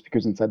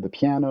speakers inside the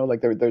piano, like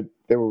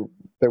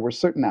there were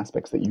certain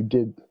aspects that you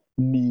did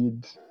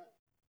need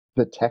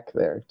the tech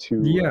there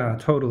to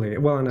totally.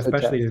 Well, and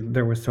especially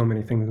there were so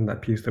many things in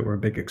that piece that were a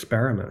big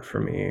experiment for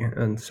me,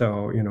 and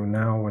so, you know,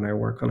 now when I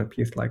work on a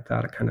piece like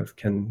that, I kind of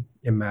can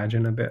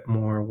imagine a bit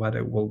more what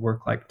it will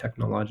work like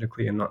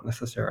technologically, and not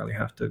necessarily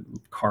have to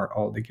cart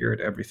all the gear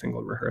to every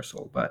single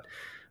rehearsal. But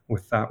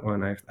with that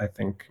one, I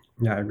think,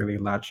 I really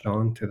latched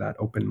on to that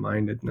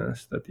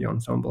open-mindedness that the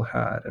ensemble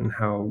had, and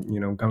how,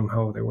 you know,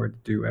 gung-ho they were to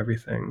do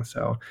everything.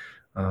 So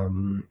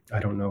I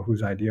don't know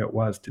whose idea it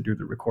was to do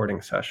the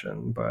recording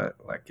session, but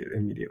like it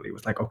immediately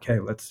was like, okay,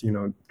 let's, you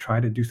know, try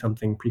to do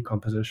something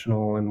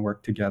pre-compositional and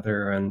work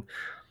together. And,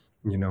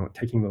 you know,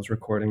 taking those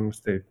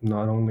recordings, they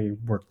not only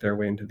work their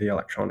way into the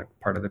electronic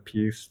part of the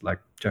piece, like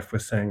Jeff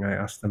was saying, I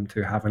asked them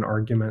to have an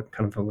argument,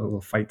 kind of a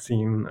little fight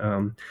scene,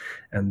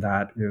 and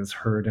that is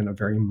heard in a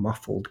very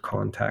muffled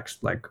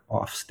context, like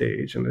off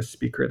stage, and the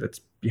speaker that's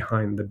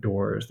behind the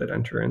doors that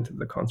enter into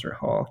the concert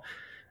hall.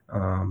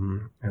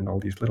 And all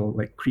these little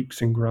like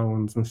creaks and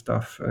groans and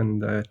stuff,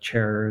 and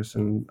chairs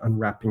and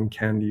unwrapping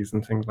candies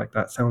and things like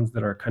that. Sounds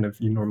that are kind of,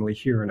 you normally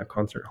hear in a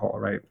concert hall,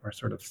 right? Are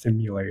sort of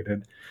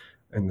simulated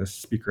in the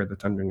speaker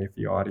that's underneath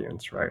the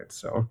audience, right?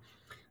 So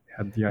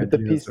had the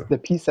idea. The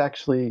piece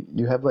actually,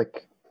 you have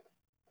like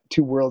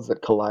two worlds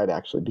that collide,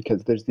 actually,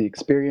 because there's the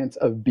experience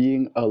of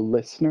being a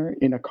listener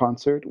in a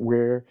concert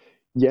where,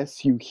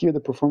 yes, you hear the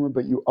performer,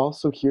 but you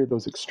also hear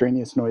those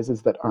extraneous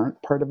noises that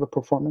aren't part of a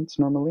performance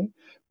normally.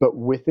 But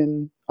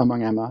within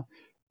Among Emma,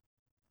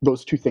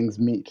 those two things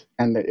meet,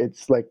 and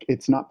it's like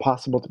it's not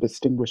possible to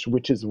distinguish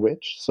which is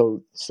which.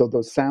 So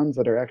those sounds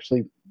that are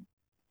actually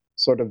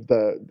sort of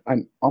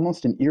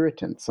almost an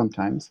irritant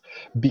sometimes,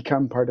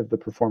 become part of the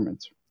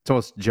performance. It's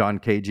almost John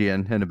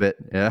Cagean in a bit.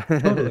 Yeah.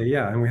 Totally,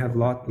 yeah. And we have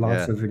lots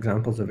Yeah. of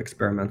examples of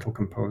experimental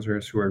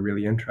composers who are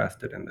really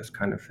interested in this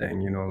kind of thing.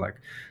 Like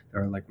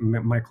there are like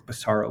Michael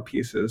Pissarro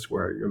pieces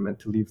where you're meant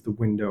to leave the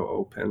window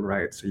open,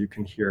 right? So you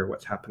can hear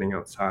what's happening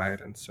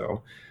outside. And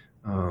so,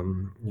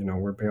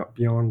 we're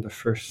beyond the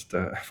first,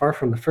 far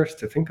from the first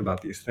to think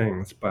about these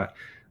things. But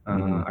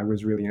I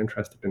was really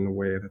interested in the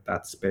way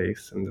that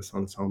space and this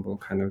ensemble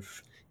kind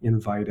of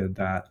invited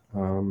that.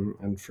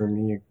 And for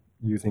me,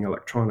 using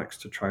electronics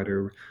to try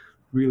to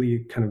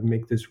really kind of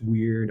make this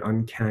weird,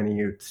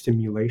 uncanny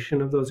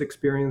simulation of those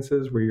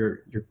experiences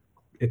where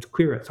it's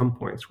clear at some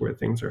points where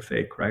things are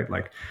fake, right?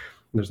 Like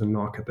there's a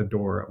knock at the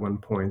door at one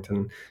point,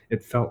 and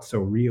it felt so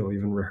real,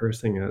 even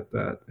rehearsing it,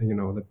 that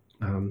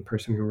the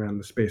person who ran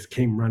the space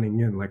came running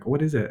in, like,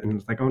 "What is it?" And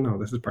it's like, "Oh no,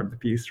 this is part of the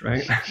piece,"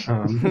 right?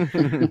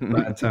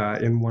 But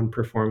in one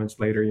performance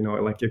later,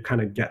 like you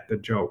kind of get the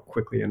joke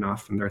quickly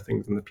enough, and there are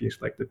things in the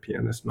piece like the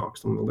pianist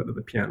knocks on the lid of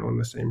the piano in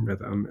the same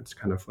rhythm. It's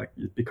kind of like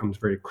it becomes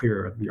very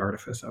clear the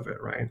artifice of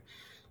it, right?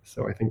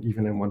 So I think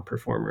even in one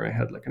performer, I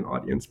had like an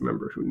audience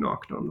member who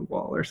knocked on the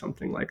wall or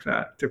something like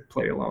that to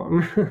play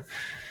along.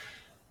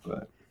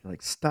 But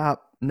like,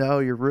 stop. No,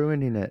 you're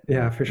ruining it.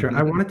 Yeah, for sure.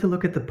 I wanted to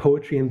look at the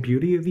poetry and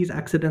beauty of these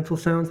accidental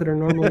sounds that are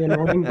normally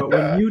annoying, but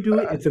when you do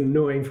it, it's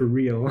annoying for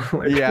real.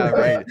 Yeah,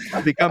 right.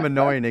 It's become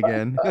annoying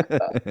again.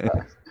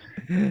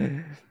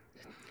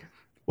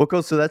 Well,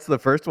 cool. So that's the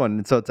first one.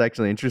 And so it's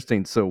actually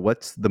interesting. So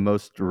what's the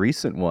most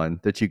recent one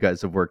that you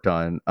guys have worked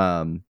on?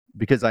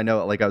 Because I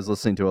know, like, I was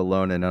listening to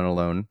Alone and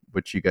Unalone,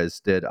 which you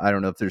guys did. I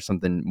don't know if there's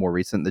something more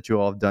recent that you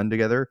all have done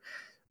together,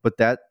 but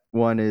that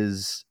one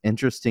is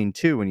interesting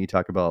too when you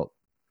talk about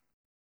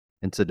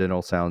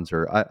incidental sounds,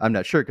 or I'm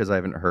not sure because I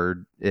haven't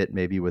heard it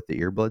maybe with the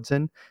earbuds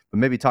in, but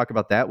maybe talk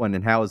about that one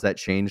and how has that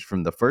changed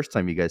from the first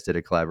time you guys did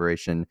a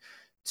collaboration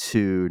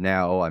to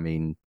now, I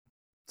mean,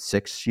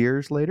 6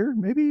 years later,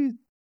 maybe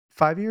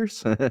 5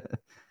 years.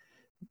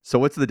 So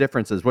what's the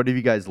differences? What have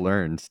you guys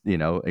learned, in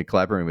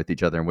collaborating with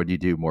each other, and what do you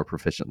do more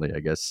proficiently,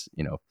 I guess,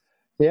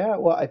 Yeah,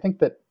 well, I think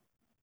that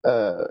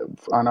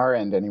on our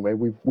end anyway,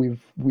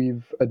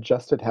 we've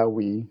adjusted how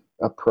we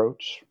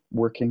approach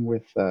working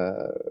with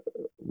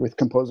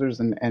composers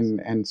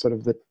and sort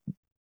of the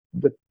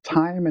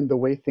time and the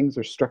way things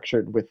are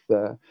structured with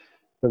the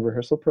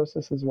rehearsal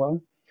process as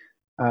well.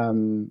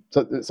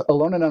 So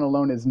Alone and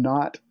Unalone is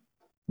not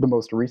the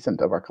most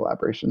recent of our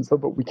collaborations, though,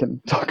 but we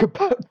can talk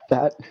about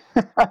that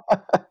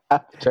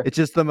after. It's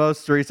just the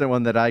most recent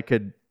one that I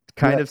could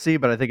kind of see,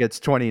 but I think it's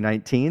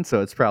 2019,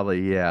 so it's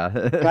probably,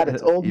 God,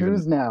 it's old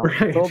news now.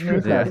 Right. It's old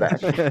news now,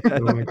 Zach. Oh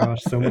my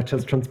gosh, so much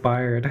has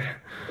transpired.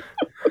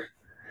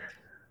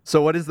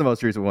 So what is the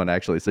most recent one,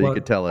 actually, so you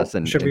could tell us?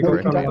 And should we go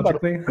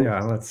chronologically?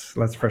 Yeah,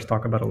 let's first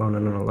talk about Alone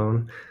and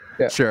Unalone.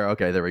 Yeah. Sure,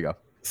 okay, there we go.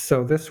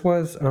 So this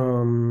was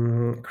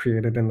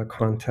created in the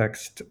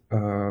context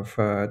of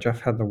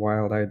Jeff had the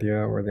wild idea,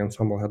 or the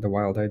ensemble had the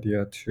wild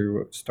idea,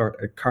 to start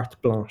a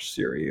carte blanche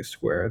series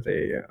where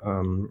they,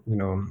 I'm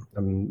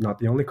not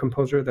the only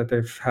composer that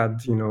they've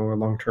had,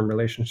 long-term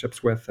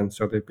relationships with, and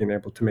so they've been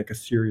able to make a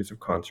series of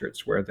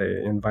concerts where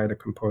they invite a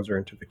composer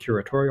into the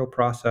curatorial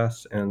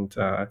process and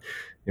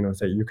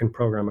say, you can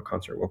program a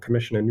concert. We'll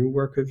commission a new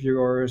work of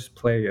yours,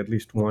 play at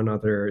least one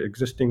other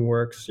existing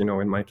works.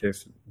 In my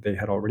case, they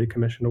had already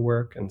commissioned a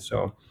work. And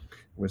so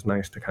it was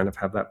nice to kind of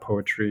have that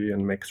poetry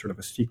and make sort of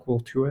a sequel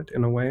to it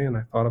in a way. And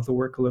I thought of the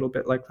work a little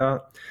bit like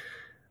that.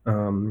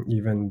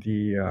 Even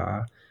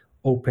the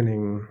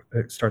opening,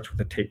 it starts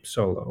with a tape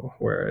solo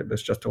where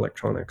there's just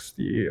electronics.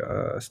 The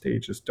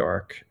stage is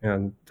dark,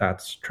 and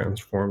that's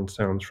transformed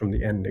sounds from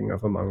the ending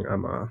of Among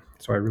Amas.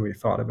 So I really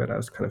thought of it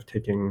as kind of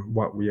taking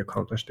what we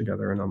accomplished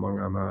together in Among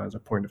Amas as a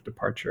point of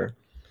departure.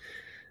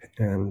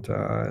 And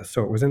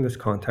so it was in this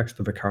context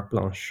of a carte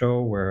blanche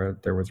show where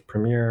there was a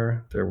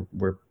premiere.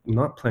 We're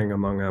not playing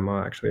Among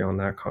Amas actually on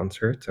that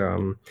concert,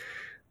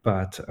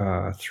 but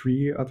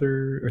two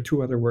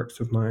other works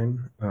of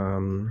mine.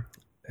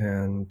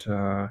 And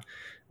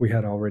we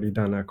had already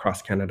done a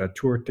cross-Canada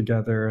tour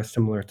together,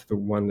 similar to the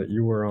one that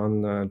you were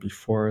on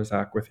before,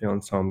 Zach, with the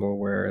ensemble,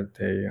 where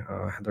they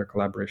had their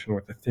collaboration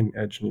with the Thin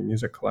Edge New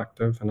Music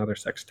Collective, another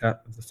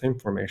sextet of the same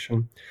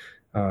formation,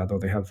 though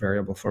they have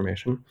variable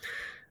formation,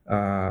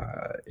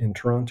 in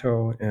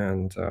Toronto.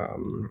 And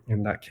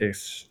in that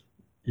case,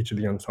 each of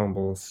the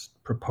ensembles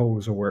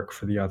propose a work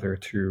for the other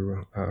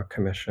to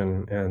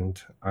commission,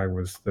 and I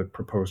was the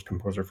proposed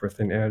composer for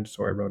Thin Edge,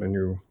 so I wrote a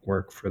new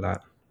work for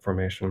that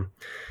formation.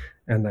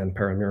 And then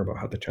Para Mirabeau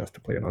had the chance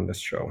to play it on this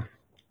show.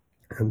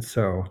 And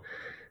so,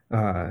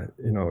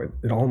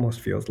 it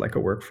almost feels like a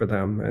work for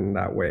them in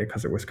that way,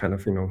 because it was kind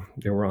of,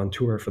 they were on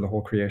tour for the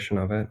whole creation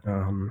of it,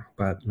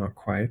 but not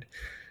quite.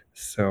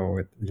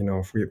 So,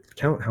 if we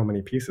count how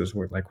many pieces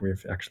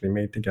we've actually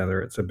made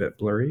together, it's a bit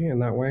blurry in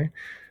that way.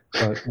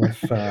 But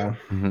with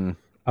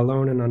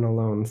Alone and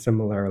Unalone,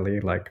 similarly,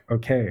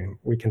 okay,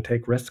 we can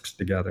take risks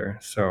together.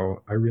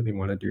 So I really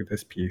want to do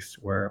this piece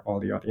where all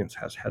the audience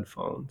has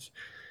headphones.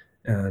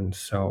 And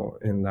so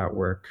in that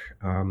work,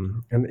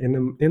 and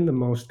in the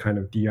most kind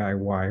of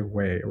DIY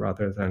way,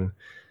 rather than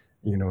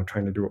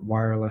trying to do it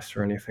wireless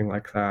or anything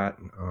like that,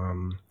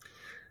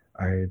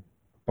 I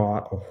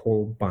bought a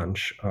whole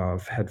bunch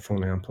of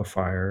headphone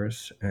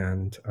amplifiers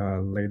and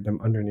laid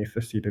them underneath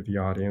the seat of the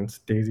audience,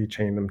 daisy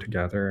chained them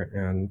together,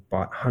 and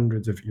bought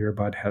hundreds of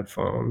earbud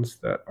headphones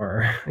that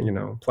are,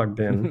 plugged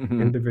in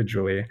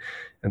individually.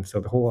 And so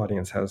the whole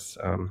audience has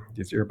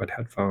these earbud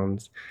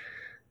headphones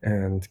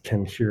and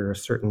can hear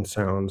certain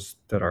sounds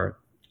that are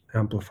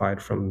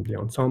amplified from the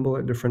ensemble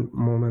at different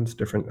moments,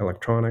 different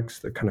electronics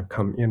that kind of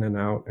come in and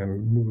out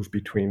and move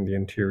between the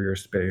interior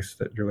space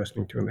that you're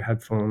listening to in the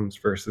headphones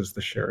versus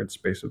the shared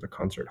space of the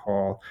concert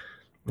hall,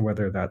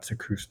 whether that's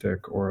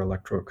acoustic or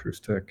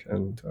electroacoustic.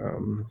 And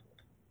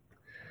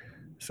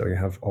so you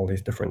have all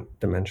these different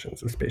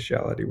dimensions of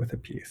spatiality with a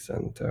piece,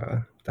 and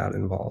that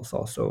involves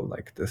also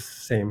like this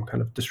same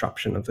kind of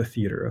disruption of the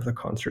theater, of the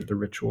concert, the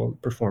ritual.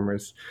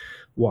 Performers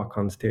walk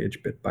on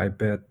stage bit by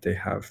bit. They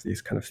have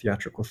these kind of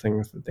theatrical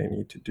things that they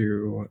need to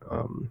do,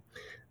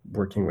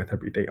 working with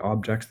everyday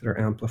objects that are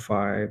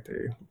amplified.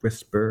 They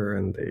whisper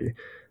and they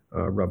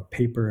rub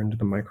paper into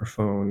the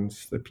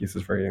microphones. The piece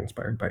is very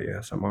inspired by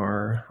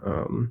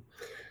ASMR.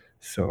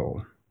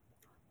 So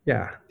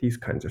yeah, these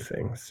kinds of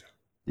things.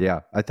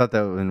 Yeah, I thought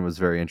that one was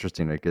very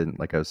interesting.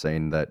 Like I was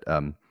saying, that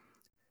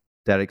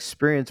that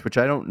experience, which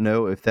I don't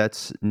know if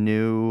that's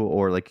new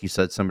or, like you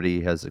said,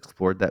 somebody has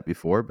explored that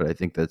before, but I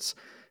think that's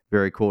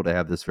very cool to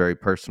have this very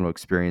personal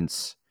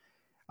experience.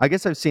 I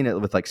guess I've seen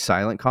it with like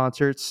silent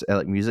concerts at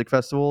like music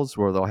festivals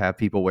where they'll have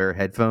people wear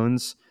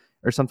headphones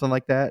or something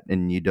like that,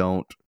 and you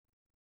don't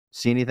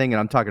see anything. And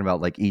I'm talking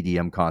about like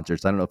EDM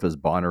concerts. I don't know if it was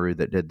Bonnaroo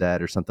that did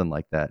that or something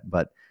like that,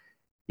 but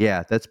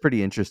yeah, that's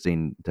pretty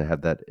interesting to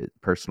have that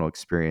personal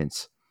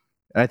experience.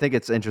 And I think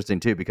it's interesting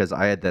too because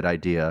I had that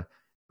idea,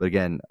 but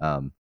again,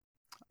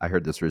 I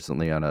heard this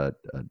recently on a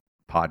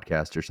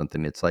podcast or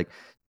something. It's like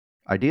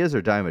ideas are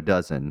a dime a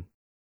dozen.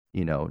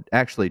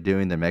 Actually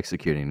doing them,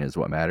 executing is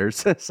what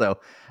matters. So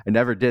I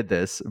never did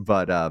this,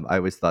 but I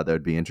always thought that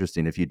would be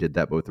interesting if you did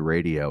that with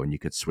radio and you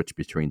could switch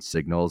between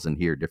signals and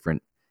hear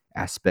different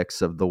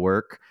aspects of the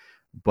work.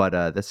 But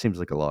that seems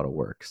like a lot of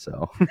work.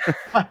 So,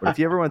 but if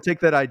you ever want to take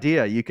that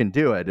idea, you can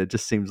do it. It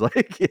just seems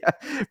like, yeah,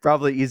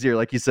 probably easier,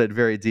 like you said,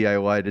 very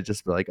DIY to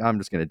just be like, I'm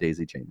just going to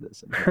daisy chain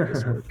this and make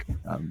this work.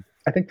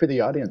 I think for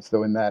the audience,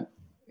 though, in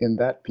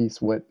that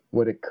piece, what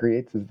it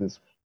creates is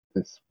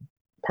this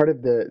part of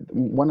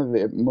one of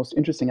the most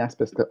interesting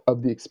aspects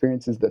of the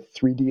experience is the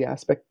 3D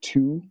aspect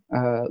to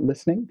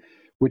listening,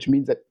 which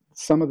means that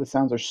some of the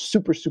sounds are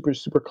super, super,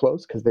 super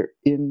close because they're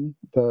in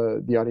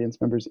the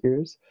audience members'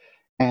 ears,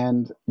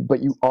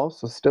 but you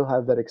also still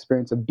have that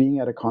experience of being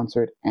at a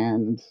concert,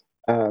 and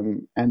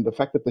the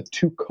fact that the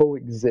two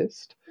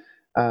coexist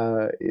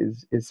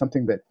is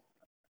something that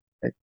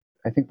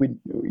I think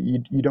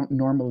you don't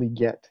normally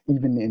get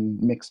even in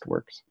mixed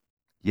works.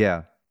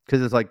 Yeah,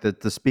 because it's like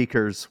the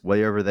speakers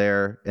way over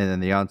there, and then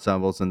the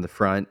ensembles in the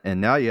front, and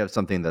now you have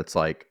something that's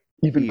like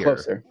Even here.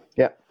 closer,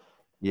 yeah,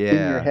 in your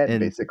Yeah, head, and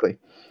basically.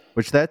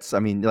 which that's, I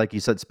mean, like you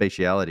said,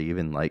 spatiality,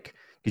 even like,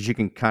 because you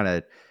can kind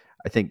of,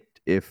 I think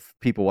if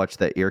people watch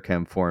that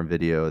Earcam forum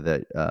video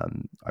that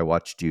I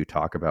watched you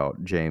talk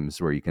about,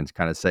 James, where you can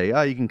kind of say,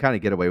 oh, you can kind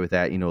of get away with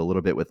that, a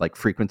little bit with like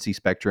frequency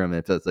spectrum.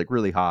 If it's like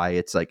really high,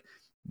 it's like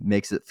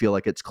makes it feel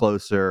like it's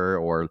closer,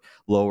 or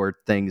lower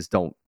things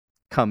don't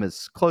come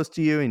as close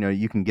to you.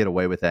 You can get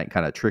away with that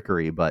kind of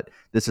trickery, but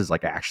this is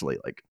like actually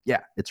like,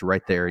 yeah, it's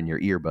right there in your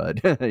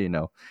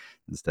earbud,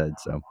 instead.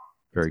 So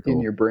very In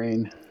cool. your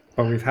brain.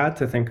 But we've had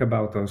to think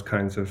about those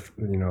kinds of,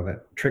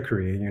 that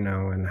trickery,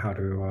 and how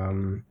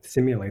to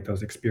simulate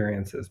those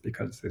experiences,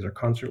 because these are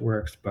concert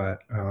works. But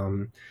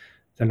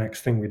the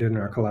next thing we did in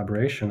our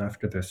collaboration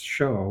after this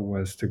show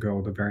was to go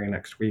the very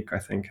next week, I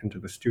think, into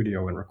the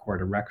studio and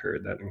record a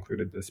record that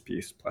included this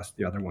piece plus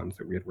the other ones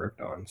that we had worked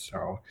on.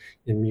 So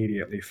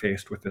immediately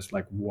faced with this,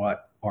 like,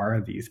 what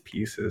are these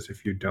pieces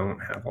if you don't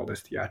have all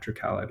this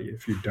theatricality,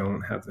 if you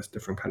don't have this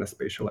different kind of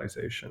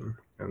spatialization?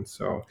 And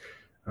so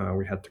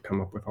we had to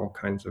come up with all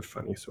kinds of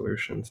funny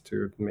solutions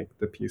to make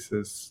the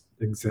pieces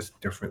exist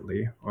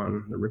differently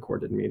on the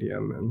recorded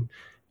medium. And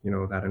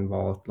that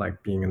involved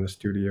like being in the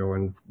studio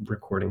and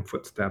recording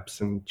footsteps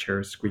and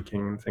chairs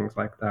squeaking and things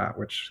like that,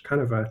 which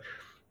kind of a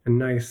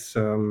nice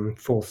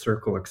full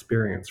circle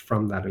experience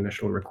from that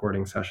initial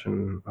recording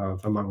session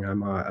of Among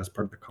Emma as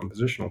part of the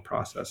compositional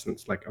process. And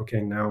it's like,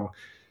 okay, now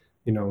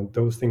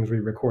those things we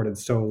recorded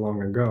so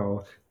long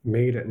ago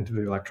made it into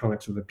the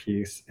electronics of the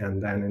piece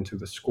and then into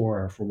the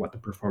score for what the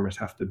performers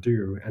have to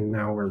do. And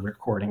now we're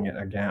recording it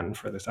again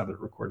for this other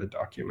recorded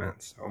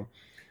document. So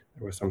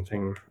there was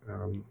something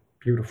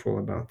beautiful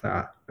about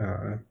that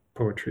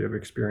poetry of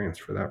experience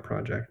for that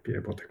project, be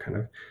able to kind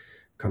of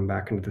come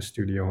back into the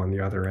studio on the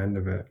other end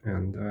of it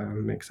and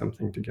make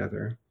something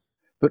together.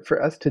 But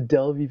for us to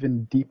delve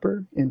even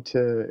deeper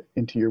into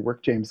your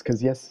work, James,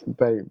 because yes,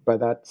 by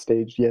that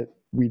stage, yet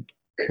we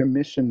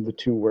commissioned the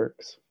two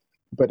works,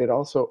 but it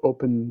also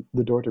opened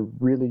the door to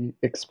really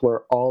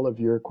explore all of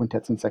your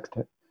quintets and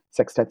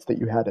sextets that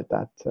you had at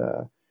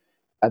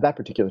that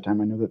particular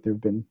time. I know that there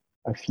have been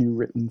a few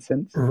written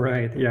since.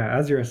 Right. Yeah.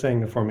 As you were saying,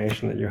 the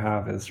formation that you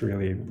have is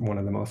really one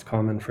of the most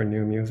common for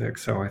new music.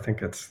 So I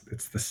think it's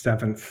the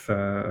seventh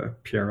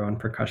Pierrot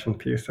percussion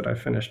piece that I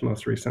finished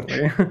most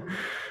recently.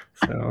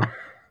 So.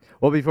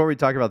 Well, before we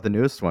talk about the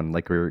newest one,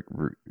 like you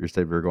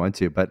said we were going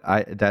to, but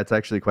that's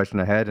actually a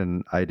question I had,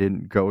 and I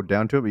didn't go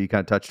down to it, but you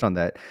kind of touched on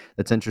that.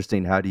 That's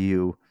interesting. How did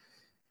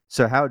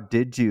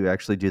you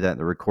actually do that in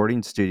the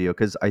recording studio?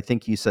 Because I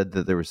think you said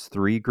that there was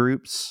 3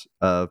 groups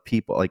of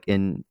people, like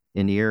in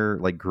ear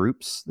like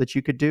groups that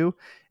you could do,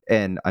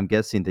 and I'm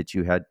guessing that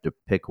you had to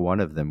pick one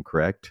of them,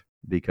 correct?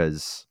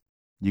 Because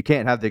you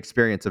can't have the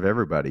experience of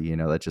everybody.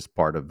 That's just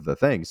part of the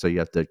thing. So you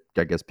have to,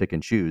 I guess, pick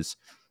and choose.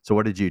 So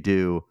what did you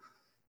do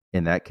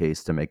in that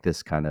case to make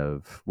this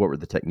what were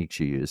the techniques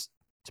you used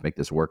to make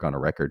this work on a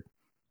record?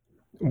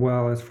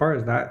 Well, as far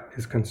as that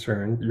is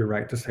concerned, you're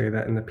right to say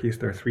that in the piece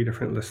there are 3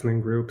 different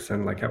listening groups,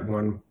 and like at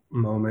one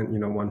moment,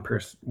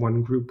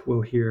 one group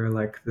will hear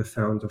like the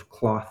sounds of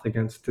cloth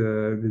against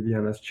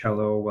Viviana's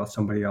cello, while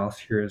somebody else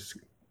hears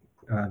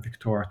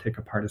Victor take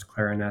apart his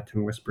clarinet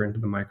and whisper into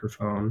the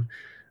microphone.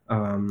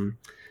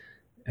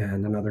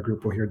 And another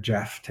group will hear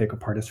Jeff take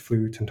apart his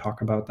flute and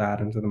talk about that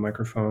into the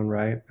microphone,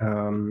 right?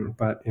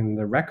 But in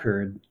the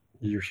record,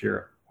 you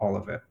hear all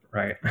of it,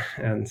 right?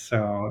 And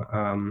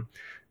so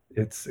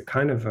it's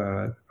kind of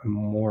a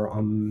more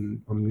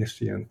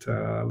omniscient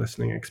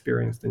listening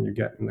experience than you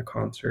get in the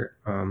concert,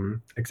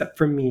 except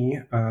for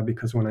me,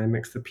 because when I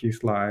mix the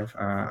piece live,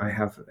 I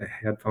have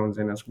headphones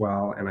in as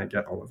well, and I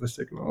get all of the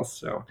signals.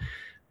 So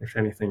if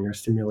anything, you're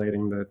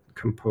stimulating the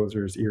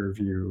composer's ear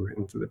view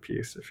into the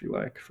piece, if you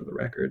like, for the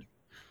record.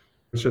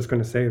 I was just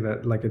going to say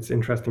that, like, it's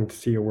interesting to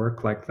see a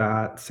work like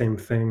that. Same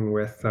thing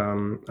with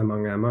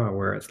Among Emma,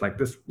 where it's like,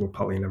 this will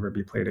probably never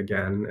be played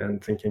again,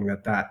 and thinking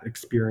that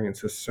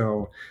experience is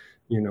so,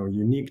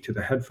 unique to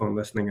the headphone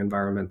listening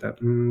environment that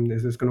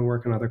is this going to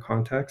work in other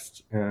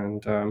contexts?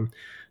 And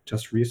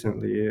just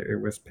recently, it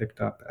was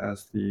picked up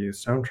as the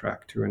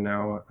soundtrack to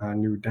a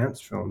new dance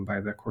film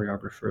by the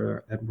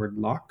choreographer Edward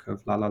Locke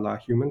of La La La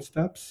Human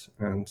Steps,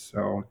 and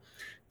so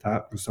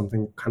that was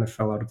something kind of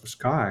fell out of the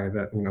sky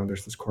that,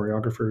 there's this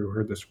choreographer who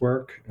heard this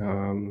work.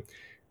 And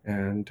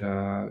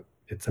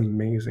it's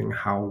amazing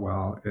how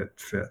well it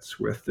fits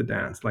with the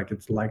dance. Like,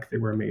 it's like they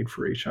were made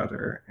for each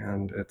other.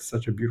 And it's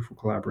such a beautiful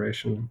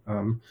collaboration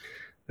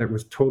that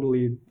was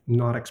totally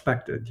not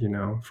expected,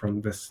 from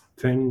this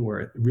thing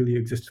where it really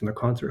exists in the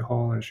concert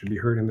hall and should be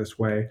heard in this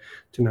way,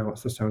 to now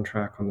it's the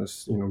soundtrack on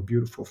this,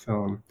 beautiful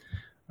film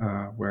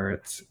where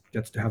it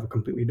gets to have a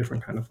completely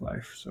different kind of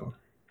life. So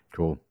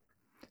Cool.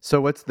 So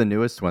what's the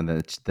newest one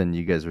that then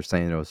you guys were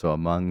saying? So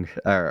Among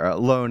or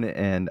Alone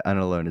and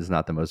Unalone is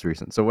not the most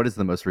recent. So what is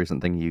the most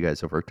recent thing you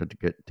guys have worked to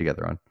get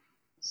together on?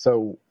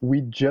 So we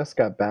just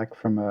got back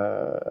from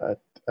a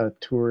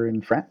tour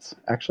in France,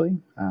 actually,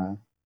 I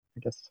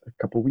guess a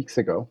couple weeks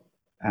ago,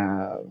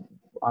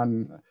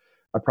 on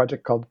a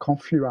project called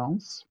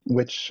Confluence,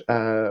 which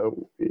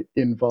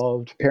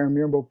involved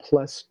Paramirabeau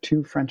plus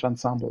 2 French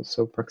ensembles,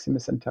 so Proxima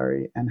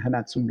Centauri and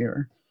Hanatsu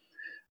Mirror,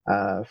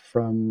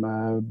 from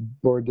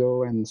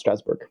Bordeaux and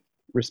Strasbourg,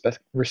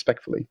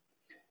 respectfully.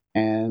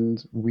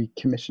 And we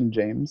commissioned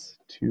James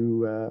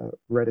to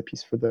write a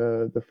piece for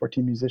the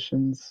 14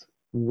 musicians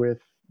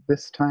with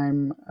this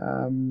time,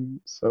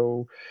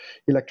 so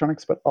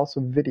electronics, but also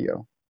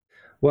video.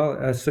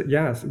 Well,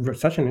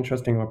 such an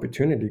interesting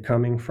opportunity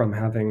coming from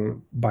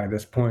having, by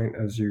this point,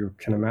 as you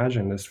can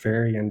imagine, this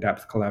very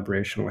in-depth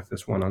collaboration with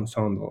this one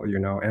ensemble,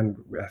 and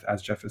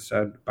as Jeff has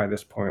said, by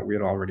this point, we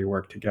had already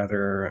worked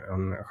together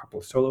on a couple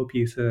of solo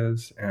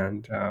pieces,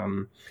 and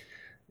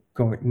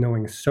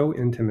knowing so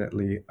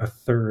intimately a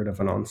third of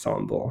an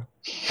ensemble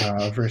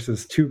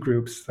versus 2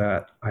 groups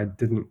that I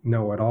didn't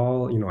know at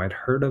all. I'd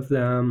heard of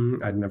them,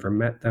 I'd never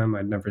met them,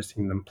 I'd never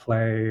seen them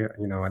play,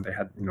 and they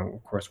had,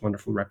 of course,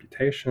 wonderful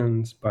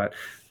reputations, but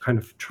kind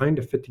of trying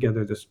to fit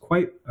together this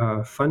quite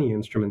funny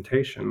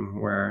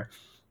instrumentation where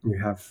you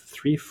have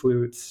 3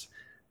 flutes,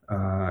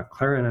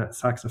 clarinet,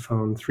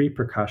 saxophone, 3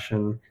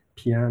 percussion,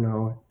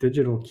 piano,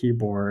 digital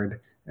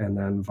keyboard, and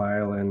then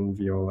violin,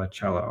 viola,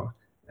 cello,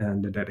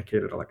 and a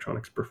dedicated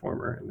electronics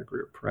performer in the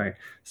group, right?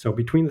 So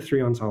between the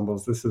 3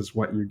 ensembles, this is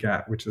what you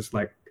get, which is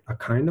like a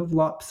kind of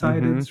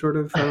lopsided sort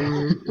of,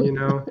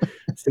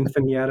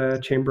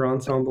 sinfonietta chamber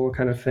ensemble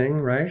kind of thing,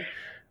 right?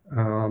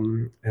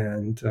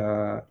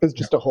 It's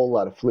just a whole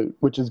lot of flute,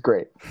 which is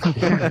great.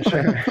 Yeah,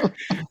 sure.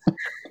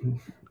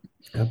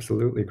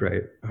 Absolutely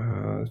great.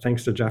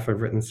 Thanks to Jeff,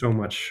 I've written so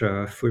much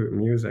flute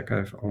music.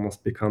 I've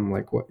almost become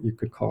like what you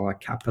could call a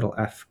capital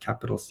F,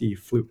 capital C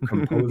flute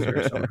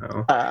composer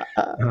somehow,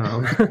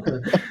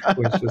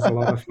 which is a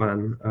lot of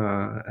fun.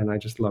 And I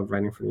just love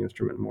writing for the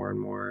instrument more and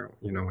more.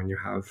 When you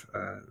have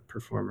a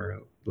performer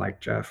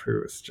like Jeff,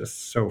 who is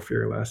just so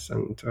fearless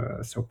and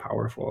so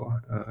powerful,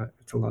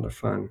 it's a lot of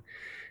fun.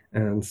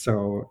 And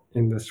so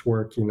in this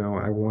work,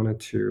 I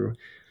wanted to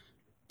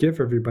give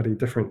everybody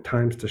different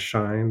times to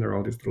shine. There are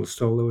all these little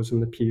solos in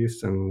the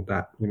piece, and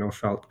that,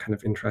 felt kind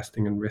of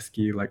interesting and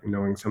risky, like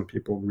knowing some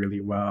people really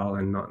well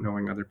and not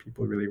knowing other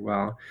people really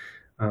well.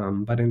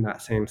 But in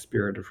that same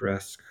spirit of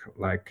risk,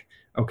 like,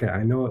 okay,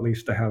 I know at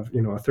least I have,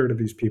 a third of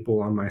these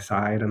people on my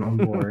side and on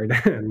board,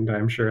 and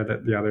I'm sure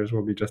that the others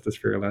will be just as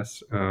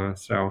fearless.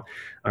 So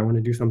I want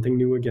to do something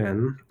new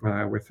again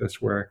with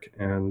this work,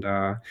 and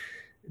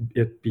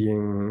it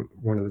being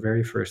one of the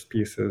very first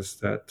pieces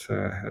that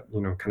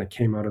kind of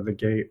came out of the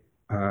gate,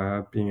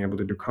 being able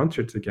to do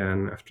concerts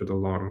again after the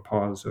long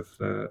pause of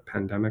the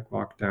pandemic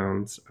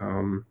lockdowns.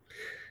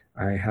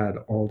 I had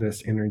all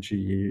this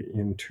energy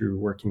into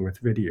working with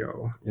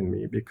video in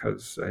me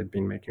because I'd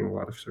been making a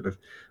lot of sort of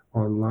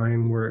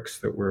online works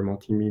that were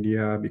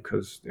multimedia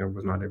because I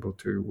was not able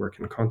to work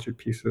in concert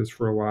pieces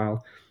for a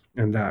while.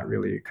 And that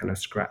really kind of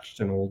scratched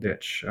an old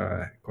itch,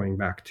 going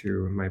back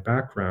to my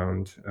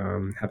background,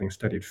 having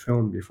studied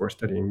film before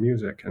studying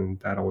music, and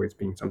that always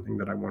being something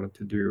that I wanted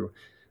to do.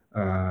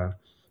 Uh,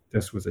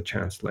 this was a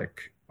chance,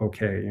 like,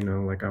 okay,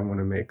 like I want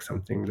to make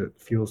something that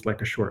feels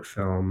like a short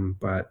film,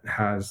 but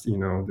has,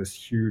 this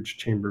huge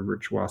chamber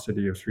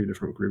virtuosity of three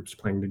different groups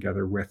playing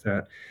together with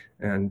it.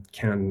 And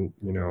can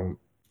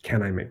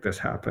I make this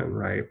happen?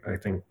 Right. I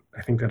think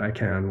that I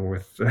can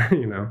with,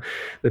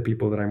 the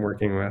people that I'm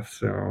working with.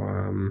 So,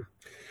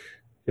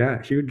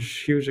 yeah,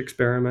 huge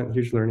experiment,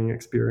 huge learning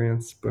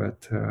experience,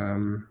 but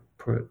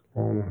put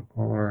all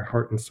our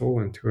heart and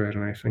soul into it.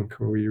 And I think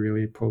we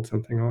really pulled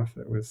something off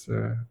that was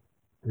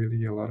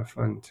really a lot of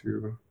fun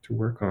to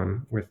work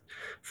on with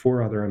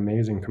four other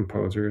amazing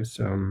composers,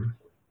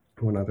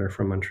 one other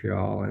from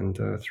Montreal and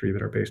three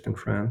that are based in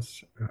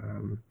France.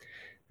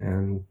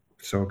 And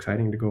so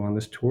exciting to go on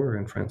this tour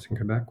in France and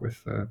Quebec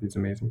with these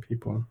amazing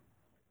people.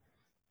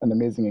 An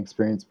amazing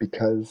experience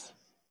because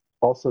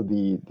also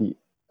the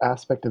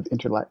aspect of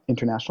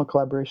international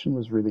collaboration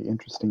was really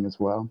interesting as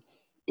well.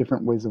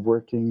 Different ways of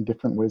working,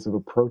 different ways of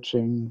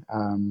approaching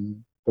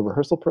the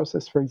rehearsal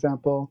process, for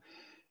example.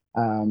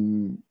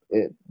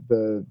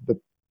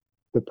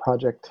 The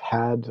project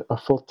had a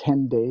full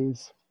 10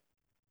 days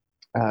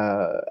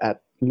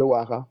at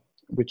Loara,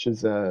 which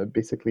is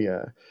basically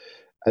a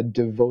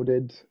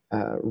devoted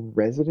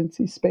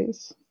residency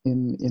space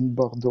in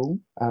Bordeaux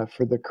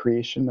for the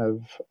creation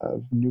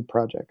of new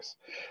projects.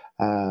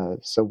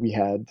 So we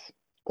had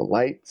the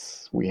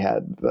lights, we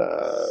had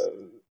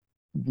the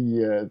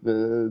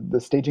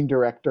staging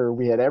director,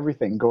 we had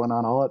everything going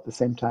on all at the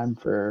same time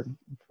for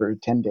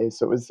 10 days.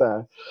 So it's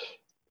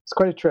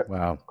quite a trip.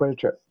 Wow. Quite a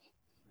trip.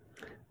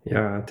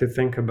 Yeah, to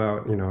think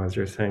about, as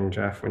you're saying,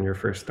 Jeff, when you're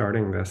first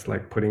starting this,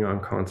 like putting on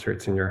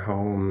concerts in your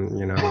home,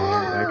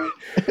 like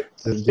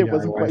the It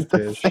wasn't DIY quite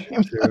the stage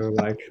same. to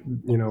like,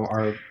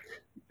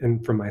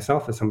 and for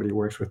myself as somebody who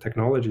works with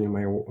technology in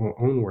my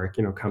own work,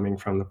 coming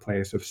from the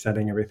place of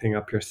setting everything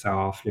up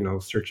yourself,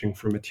 searching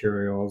for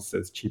materials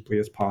as cheaply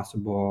as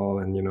possible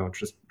and,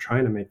 just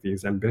trying to make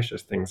these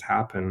ambitious things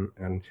happen.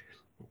 And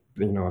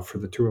for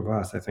the two of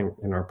us, I think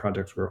in our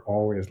projects, we're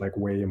always like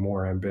way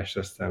more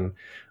ambitious than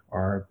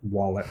our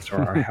wallets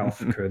or our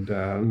health could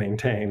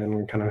maintain, and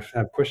we kind of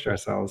have pushed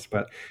ourselves.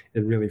 But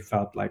it really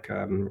felt like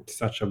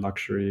such a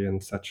luxury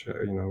and such a,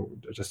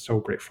 just so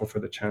grateful for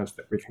the chance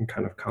that we can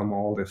kind of come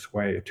all this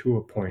way to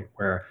a point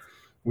where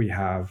we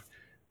have,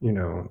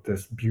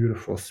 this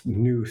beautiful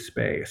new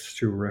space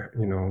to,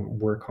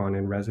 work on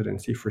in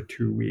residency for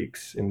 2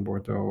 weeks in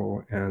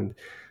Bordeaux. And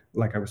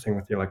like I was saying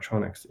with the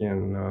electronics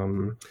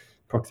in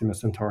Proxima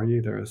Centauri,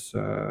 there's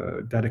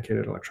a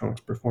dedicated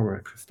electronics performer,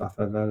 Christophe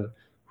Havel,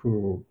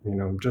 who,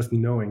 just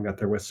knowing that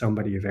there was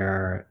somebody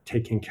there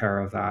taking care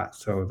of that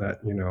so that,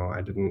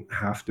 I didn't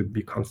have to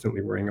be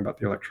constantly worrying about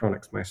the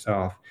electronics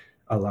myself,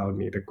 allowed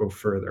me to go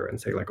further and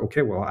say like,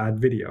 okay, well, add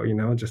video,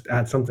 just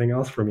add something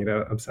else for me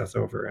to obsess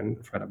over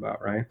and fret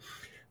about, right?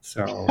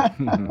 So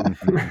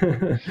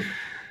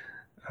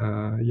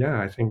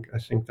yeah, I think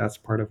that's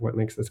part of what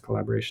makes this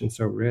collaboration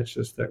so rich,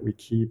 is that we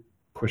keep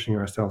pushing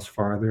ourselves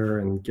farther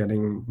and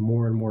getting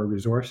more and more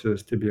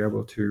resources to be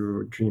able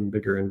to dream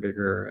bigger and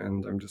bigger.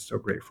 And I'm just so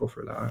grateful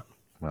for that.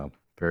 Wow,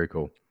 very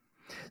cool.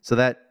 So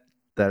that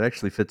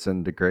actually fits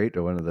into great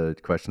to one of the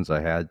questions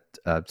I had.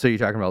 So you're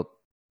talking about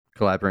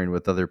collaborating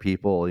with other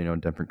people, in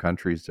different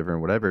countries, different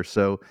whatever.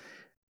 So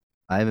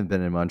I haven't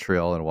been in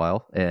Montreal in a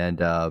while, and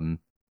some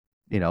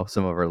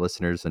of our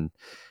listeners, and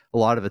a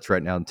lot of it's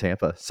right now in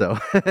Tampa. So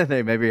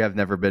they maybe have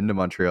never been to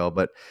Montreal,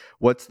 but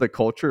what's the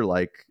culture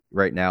like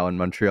right now in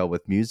Montreal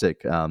with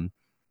music? I'm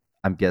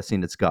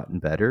guessing it's gotten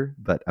better,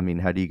 but I mean,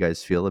 how do you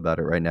guys feel about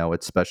it right now?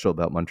 What's special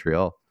about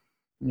Montreal?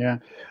 Yeah,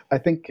 I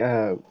think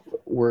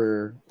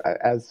we're,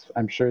 as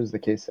I'm sure is the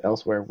case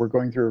elsewhere, we're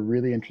going through a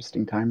really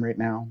interesting time right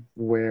now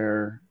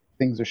where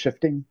things are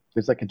shifting.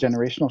 There's like a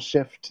generational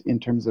shift in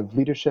terms of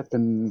leadership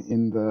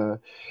in the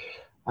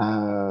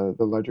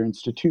larger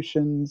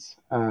institutions.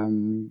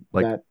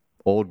 Like that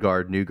old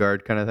guard, new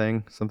guard kind of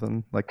thing,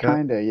 something like that?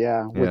 kind of,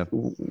 yeah. Yeah.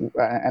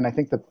 And I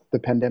think the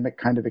pandemic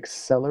kind of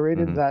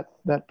accelerated Mm-hmm.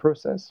 that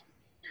process.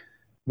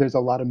 There's a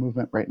lot of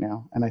movement right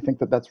now, and I think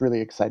that's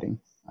really exciting.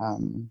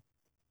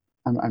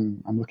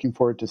 I'm looking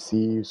forward to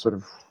see sort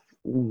of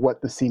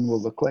what the scene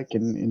will look like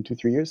in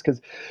 2-3 years,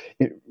 because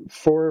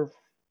for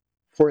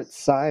its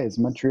size,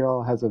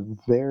 Montreal has a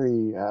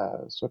very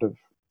sort of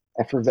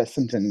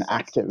effervescent and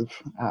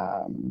active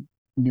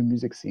new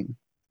music scene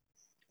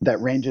that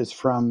ranges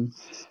from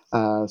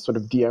sort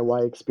of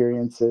DIY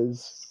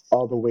experiences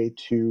all the way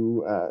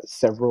to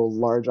several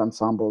large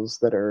ensembles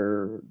that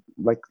are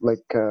like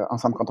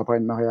Ensemble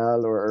Contemporain de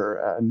Montréal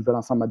or Nouvel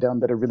Ensemble Moderne,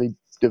 that are really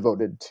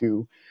devoted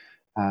to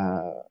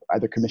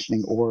either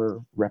commissioning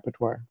or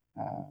repertoire,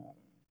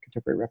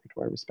 contemporary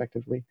repertoire,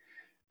 respectively.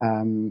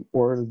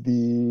 Or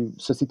the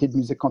Société de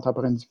Musique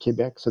Contemporaine du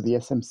Québec, so the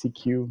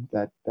SMCQ,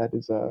 that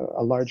is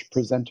a large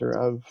presenter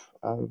of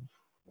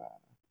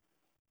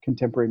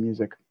contemporary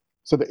music.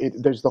 So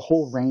there's the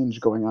whole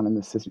range going on in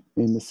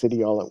the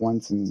city all at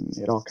once, and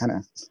it all kind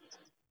of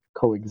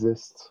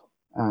coexists.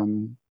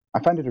 I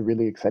find it a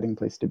really exciting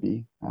place to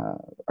be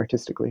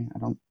artistically. I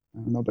don't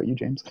know about you,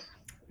 James.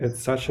 It's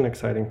such an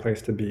exciting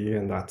place to be,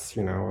 and that's,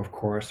 of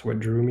course, what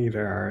drew me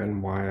there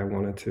and why I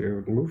wanted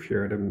to move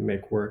here to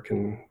make work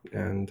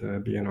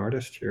and be an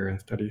artist here and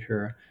study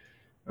here.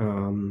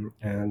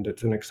 And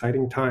it's an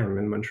exciting time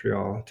in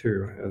Montreal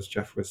too. As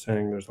Jeff was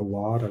saying, there's a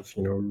lot of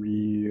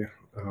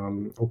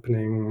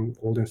opening.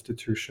 Old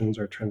institutions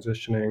are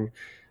transitioning,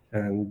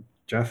 and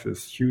Jeff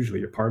is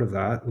hugely a part of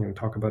that.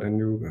 Talk about a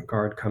new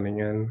guard coming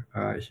in.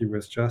 He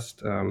was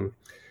just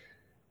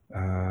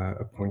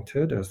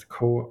appointed as the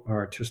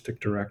co-artistic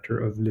director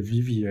of Le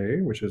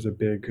Vivier, which is a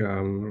big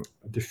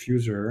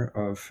diffuser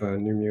of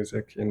new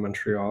music in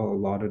Montreal. A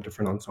lot of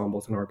different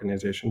ensembles and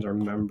organizations are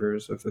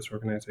members of this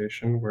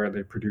organization, where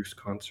they produce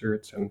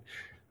concerts and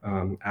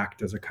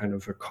act as a kind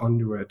of a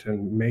conduit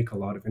and make a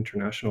lot of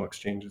international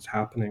exchanges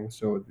happening.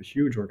 So the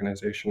huge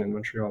organization in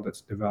Montreal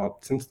that's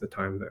developed since the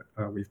time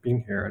that we've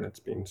been here, and it's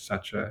been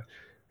such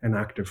an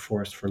active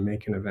force for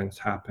making events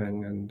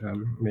happen and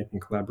making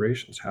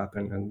collaborations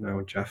happen. And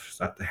now Jeff's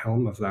at the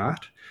helm of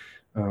that.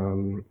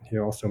 He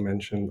also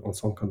mentioned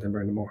Ensemble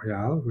Contemporain de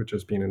Montréal, which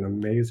has been an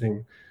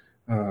amazing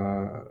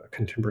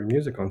contemporary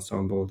music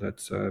ensemble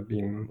that's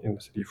been in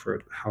the city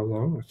for how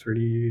long?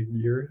 30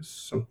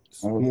 years?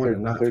 More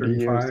than that,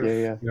 35.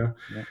 Years, yeah.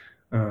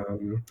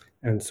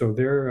 And so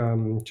they're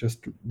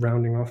just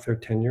rounding off their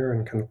tenure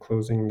and kind of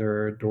closing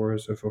their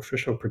doors of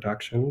official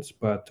productions.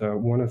 But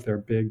one of their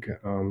big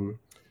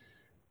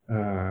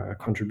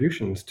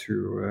contributions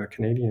to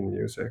Canadian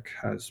music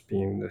has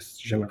been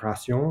this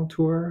Génération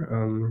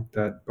tour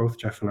that both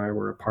Jeff and I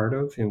were a part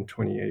of in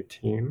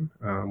 2018,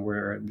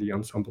 where the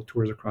ensemble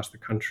tours across the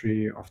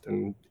country,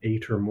 often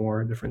 8 or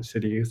more different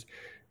cities,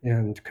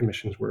 and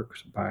commissions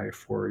works by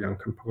 4 young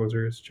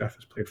composers. Jeff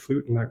has played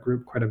flute in that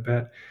group quite a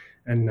bit,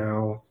 and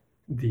now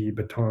the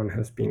baton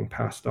has been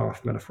passed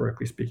off,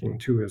 metaphorically speaking,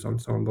 to his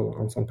ensemble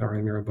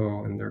Paris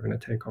Mirabeau, and they're going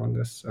to take on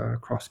this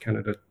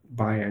cross-Canada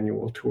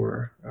biannual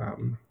tour.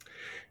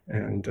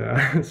 And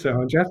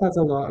so Jeff has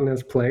a lot on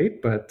his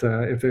plate, but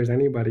if there's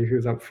anybody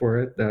who's up for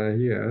it,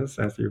 he is,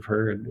 as you've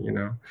heard,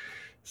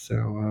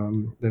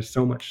 So there's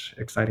so much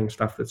exciting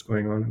stuff that's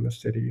going on in the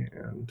city,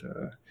 and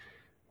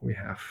we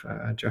have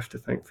Jeff to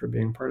thank for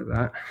being part of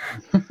that.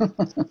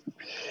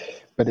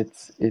 But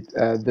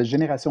the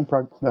Génération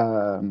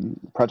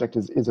project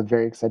is a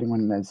very exciting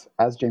one, and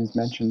as James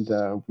mentioned,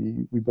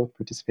 we both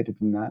participated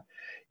in that.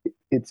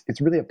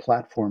 It's really a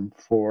platform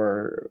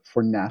for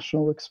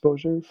national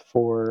exposure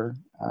for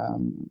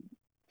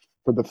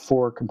the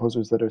 4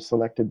 composers that are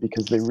selected,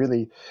 because they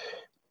really,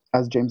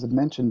 as James had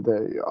mentioned,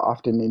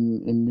 often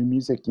in new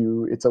music,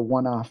 it's a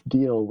one-off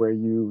deal where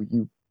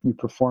you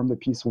perform the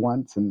piece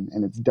once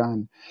and it's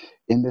done.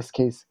 In this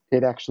case,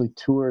 it actually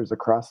tours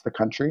across the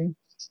country,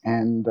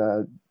 and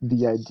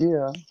the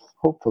idea,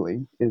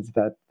 hopefully, is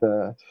that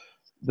the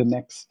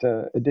next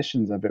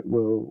editions of it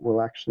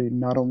will actually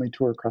not only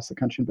tour across the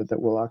country, but that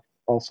we'll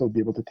also be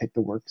able to take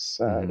the works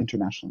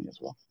internationally as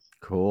well.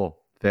 Cool.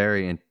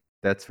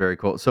 That's very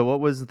cool. So what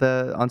was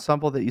the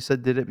ensemble that you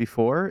said did it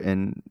before?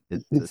 And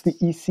it's the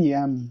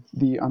ECM,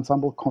 the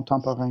Ensemble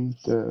Contemporain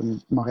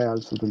de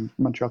Montréal, so the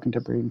Montreal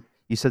Contemporary.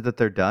 You said that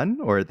they're done,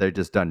 or they're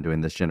just done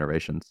doing this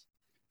Generations?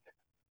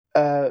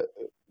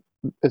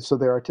 So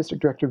their artistic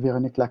director,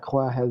 Véronique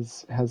Lacroix,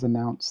 has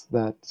announced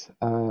that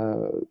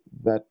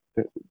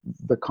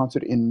the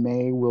concert in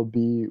May will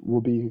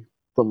be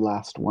the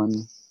last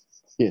one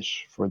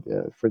ish for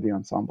the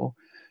ensemble,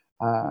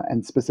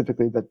 and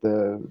specifically that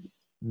the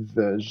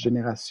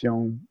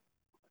Génération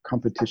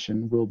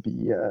competition will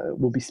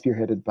be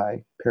spearheaded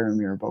by Paris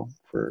Mirabeau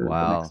for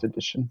the next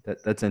edition.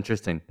 That's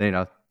interesting.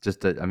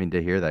 Just to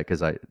hear that,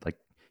 because I, like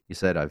you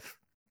said,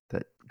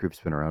 that group's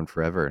been around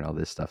forever and all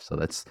this stuff. So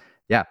that's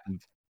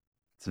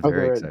it's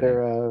very exciting.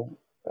 They're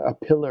a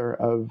pillar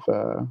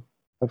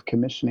of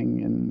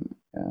commissioning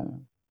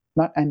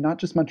not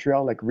just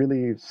Montreal, like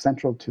really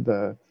central to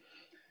the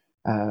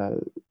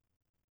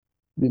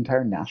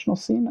entire national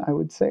scene, I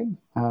would say.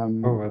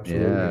 Oh,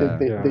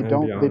 absolutely.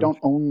 They don't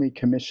only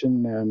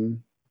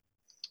commission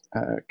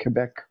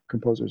Quebec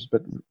composers,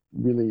 but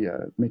really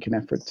make an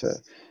effort to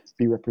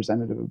be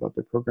representative about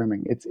their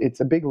programming. It's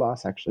a big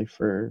loss actually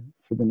for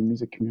the new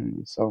music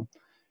community. So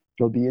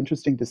it'll be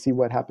interesting to see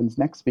what happens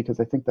next, because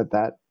I think that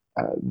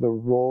the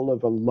role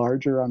of a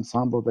larger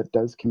ensemble that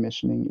does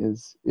commissioning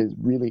is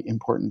really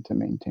important to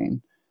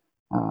maintain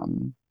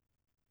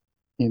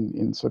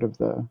in sort of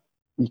the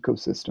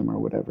ecosystem or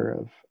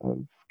whatever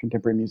of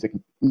contemporary music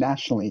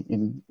nationally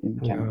in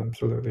Canada. Yeah,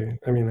 absolutely.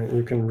 I mean,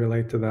 you can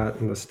relate to that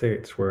in the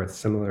States, where it's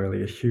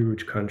similarly a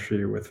huge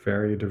country with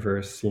very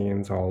diverse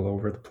scenes all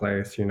over the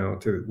place.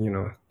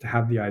 To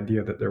have the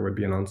idea that there would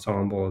be an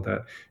ensemble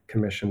that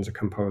commissions a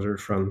composer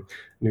from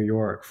New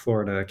York,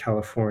 Florida,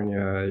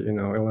 California,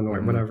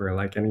 Illinois, whatever,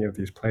 like any of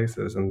these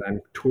places, and then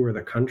tour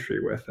the country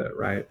with it,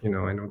 right? I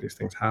know these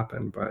things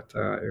happen, but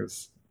it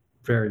was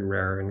very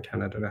rare in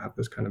Canada to have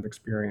this kind of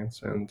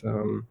experience. And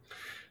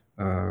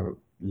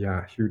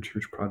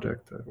huge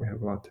project that we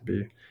have a lot to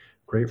be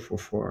grateful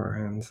for.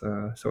 And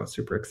so it's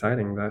super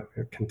exciting that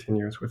it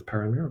continues with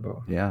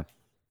Paramaribo. Yeah.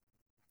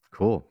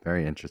 Cool.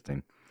 Very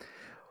interesting.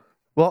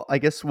 Well, I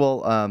guess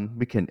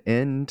we can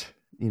end,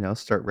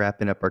 start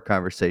wrapping up our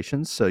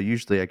conversations. So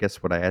usually I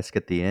guess what I ask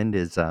at the end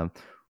is,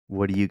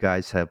 what do you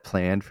guys have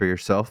planned for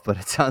yourself? But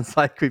it sounds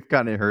like we've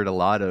kind of heard a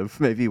lot of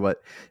maybe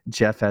what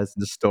Jeff has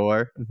in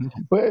store.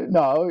 But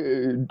no,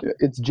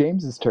 it's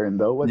James's turn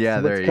though. What's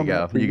there you coming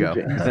go. up for you,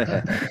 James?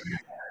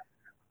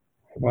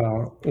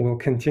 Well, we'll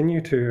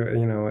continue to,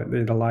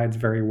 it aligns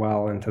very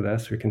well into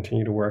this. We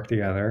continue to work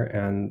together.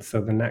 And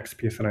so the next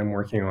piece that I'm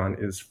working on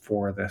is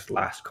for this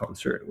last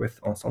concert with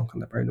Ensemble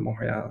Contemporain de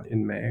Montréal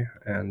in May.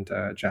 And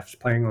Jeff's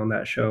playing on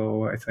that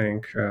show, I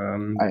think.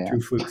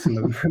 Two flutes in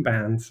the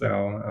band,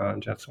 so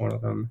Jeff's one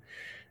of them.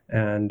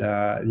 And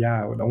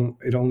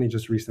it only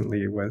just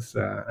recently was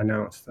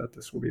announced that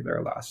this will be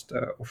their last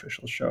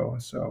official show.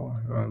 So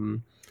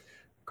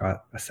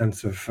got a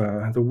sense of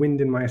the wind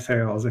in my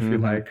sails, if you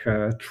like,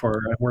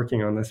 for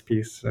working on this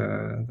piece.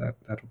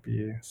 That'll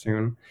be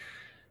soon.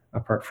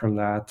 Apart from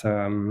that,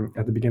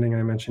 at the beginning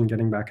I mentioned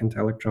getting back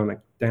into electronic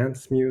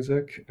dance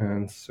music,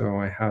 and so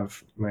I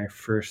have my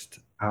first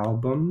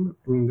album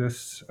in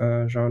this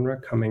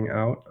genre coming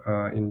out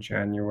in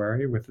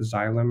January with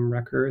Xylem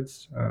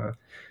Records.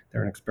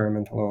 They're an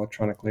experimental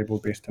electronic label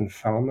based in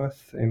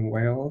Falmouth in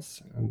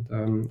Wales,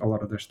 and a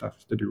lot of their stuff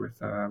is to do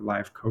with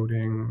live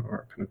coding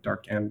or kind of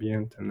dark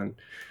ambient, and then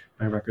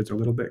my record's a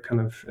little bit kind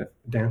of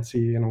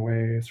dancey in a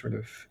way, sort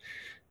of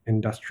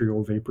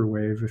industrial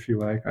vaporwave, if you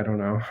like. I don't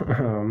know.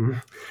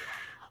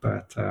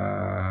 But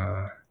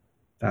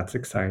that's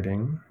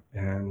exciting.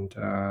 And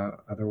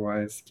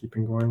otherwise,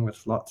 keeping going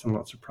with lots and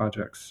lots of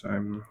projects.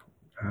 I'm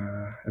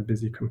a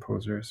busy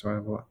composer, so I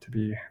have a lot to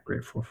be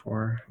grateful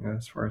for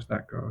as far as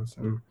that goes.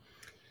 And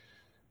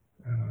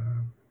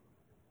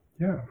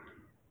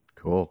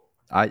Cool.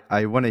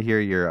 I want to hear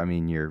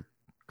your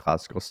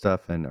classical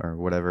stuff or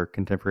whatever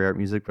contemporary art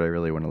music, but I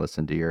really want to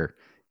listen to your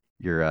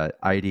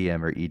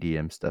IDM or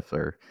EDM stuff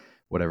or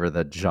whatever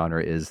the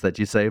genre is that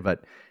you say.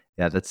 But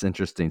yeah, that's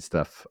interesting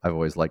stuff. I've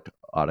always liked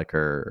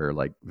Audiker or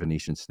like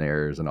Venetian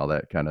snares and all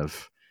that kind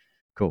of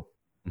cool.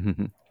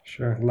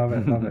 Sure. Love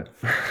it.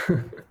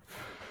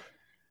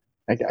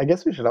 I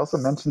guess we should also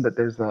mention that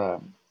there's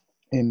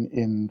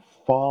in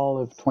fall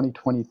of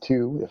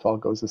 2022, if all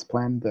goes as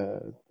planned,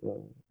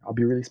 I'll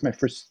be releasing my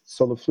first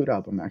solo flute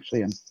album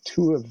actually, and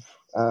two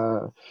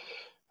of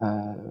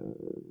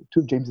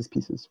James's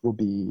pieces will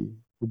be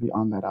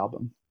on that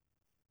album.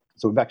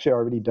 So we've actually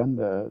already done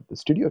the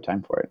studio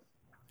time for it.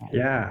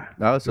 Yeah.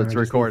 Oh, so it's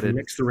recorded.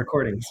 Mix the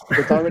recordings.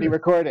 It's already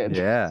recorded.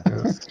 Yeah.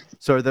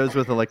 So are those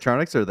with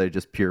electronics, or are they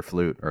just pure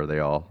flute, or are they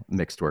all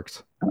mixed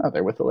works? Oh,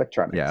 they're with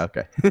electronics. Yeah,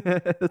 okay.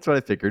 That's what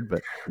I figured,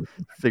 but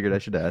figured I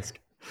should ask.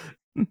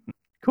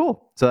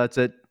 Cool. So that's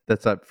it.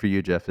 That's up for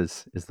you, Jeff,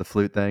 is the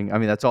flute thing. I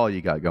mean, that's all you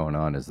got going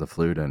on is the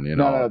flute, and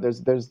No,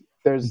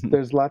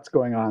 there's lots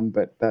going on,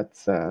 but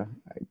that's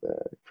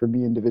for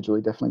me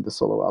individually, definitely the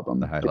solo album.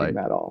 The highlight. Getting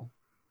that all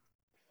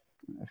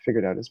I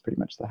figured out is pretty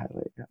much the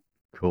highlight. Yeah.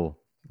 Cool.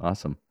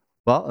 Awesome.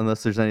 Well,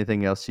 unless there's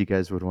anything else you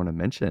guys would want to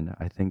mention,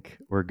 I think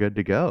we're good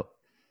to go.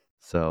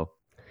 So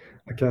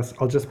I guess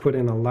I'll just put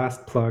in a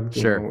last plug.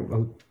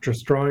 Sure.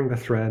 Just drawing the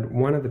thread.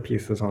 One of the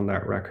pieces on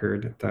that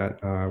record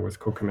that was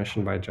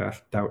co-commissioned by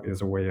Jeff, Doubt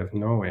is a Way of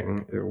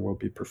Knowing. It will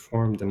be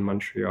performed in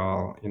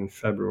Montreal in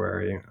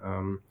February.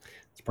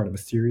 It's part of a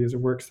series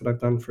of works that I've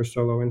done for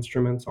solo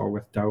instruments, all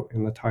with Doubt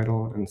in the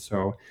title. And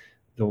so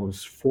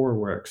those 4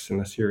 works in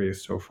the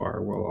series so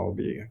far will all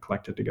be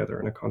collected together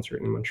in a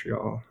concert in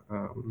Montreal.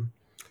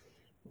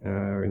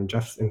 And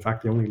Jeff's, in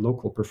fact, the only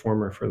local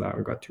performer for that.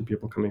 We've got 2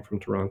 people coming from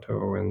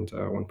Toronto and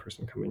 1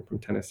 person coming from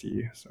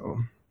Tennessee. So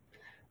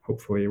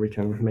hopefully we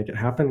can make it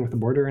happen with the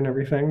border and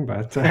everything.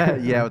 But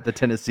yeah, with the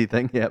Tennessee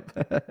thing.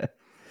 Yep.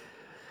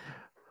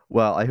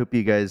 Well, I hope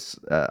you guys,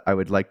 I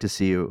would like to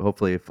see you,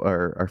 hopefully, if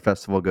our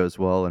festival goes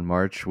well in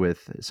March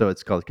so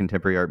it's called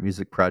Contemporary Art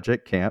Music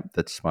Project Camp,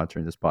 that's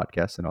sponsoring this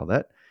podcast and all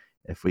that.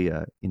 If we,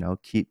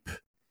 keep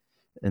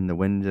in the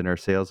wind in our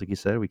sails, like you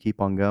said, we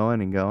keep on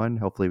going and going,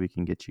 hopefully we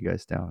can get you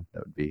guys down.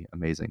 That would be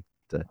amazing.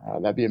 to.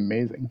 That'd be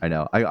amazing. I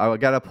know. I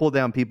got to pull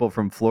down people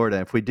from Florida.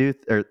 If we do,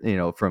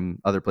 or from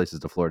other places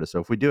to Florida. So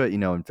if we do it,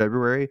 in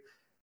February,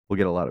 we'll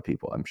get a lot of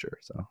people, I'm sure.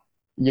 So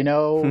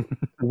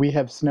we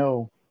have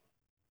snow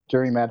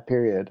during that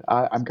period.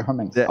 I'm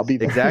coming. I'll be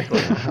there. Exactly.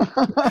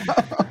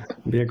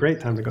 It'd be a great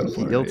time to go to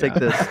Florida. You'll take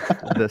the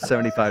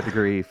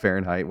 75-degree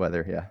Fahrenheit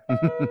weather. Yeah.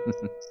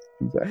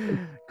 Exactly.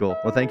 Cool.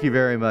 Well, thank you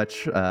very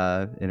much.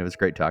 And it was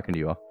great talking to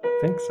you all.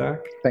 Thanks, Zach.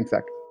 Thanks,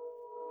 Zach.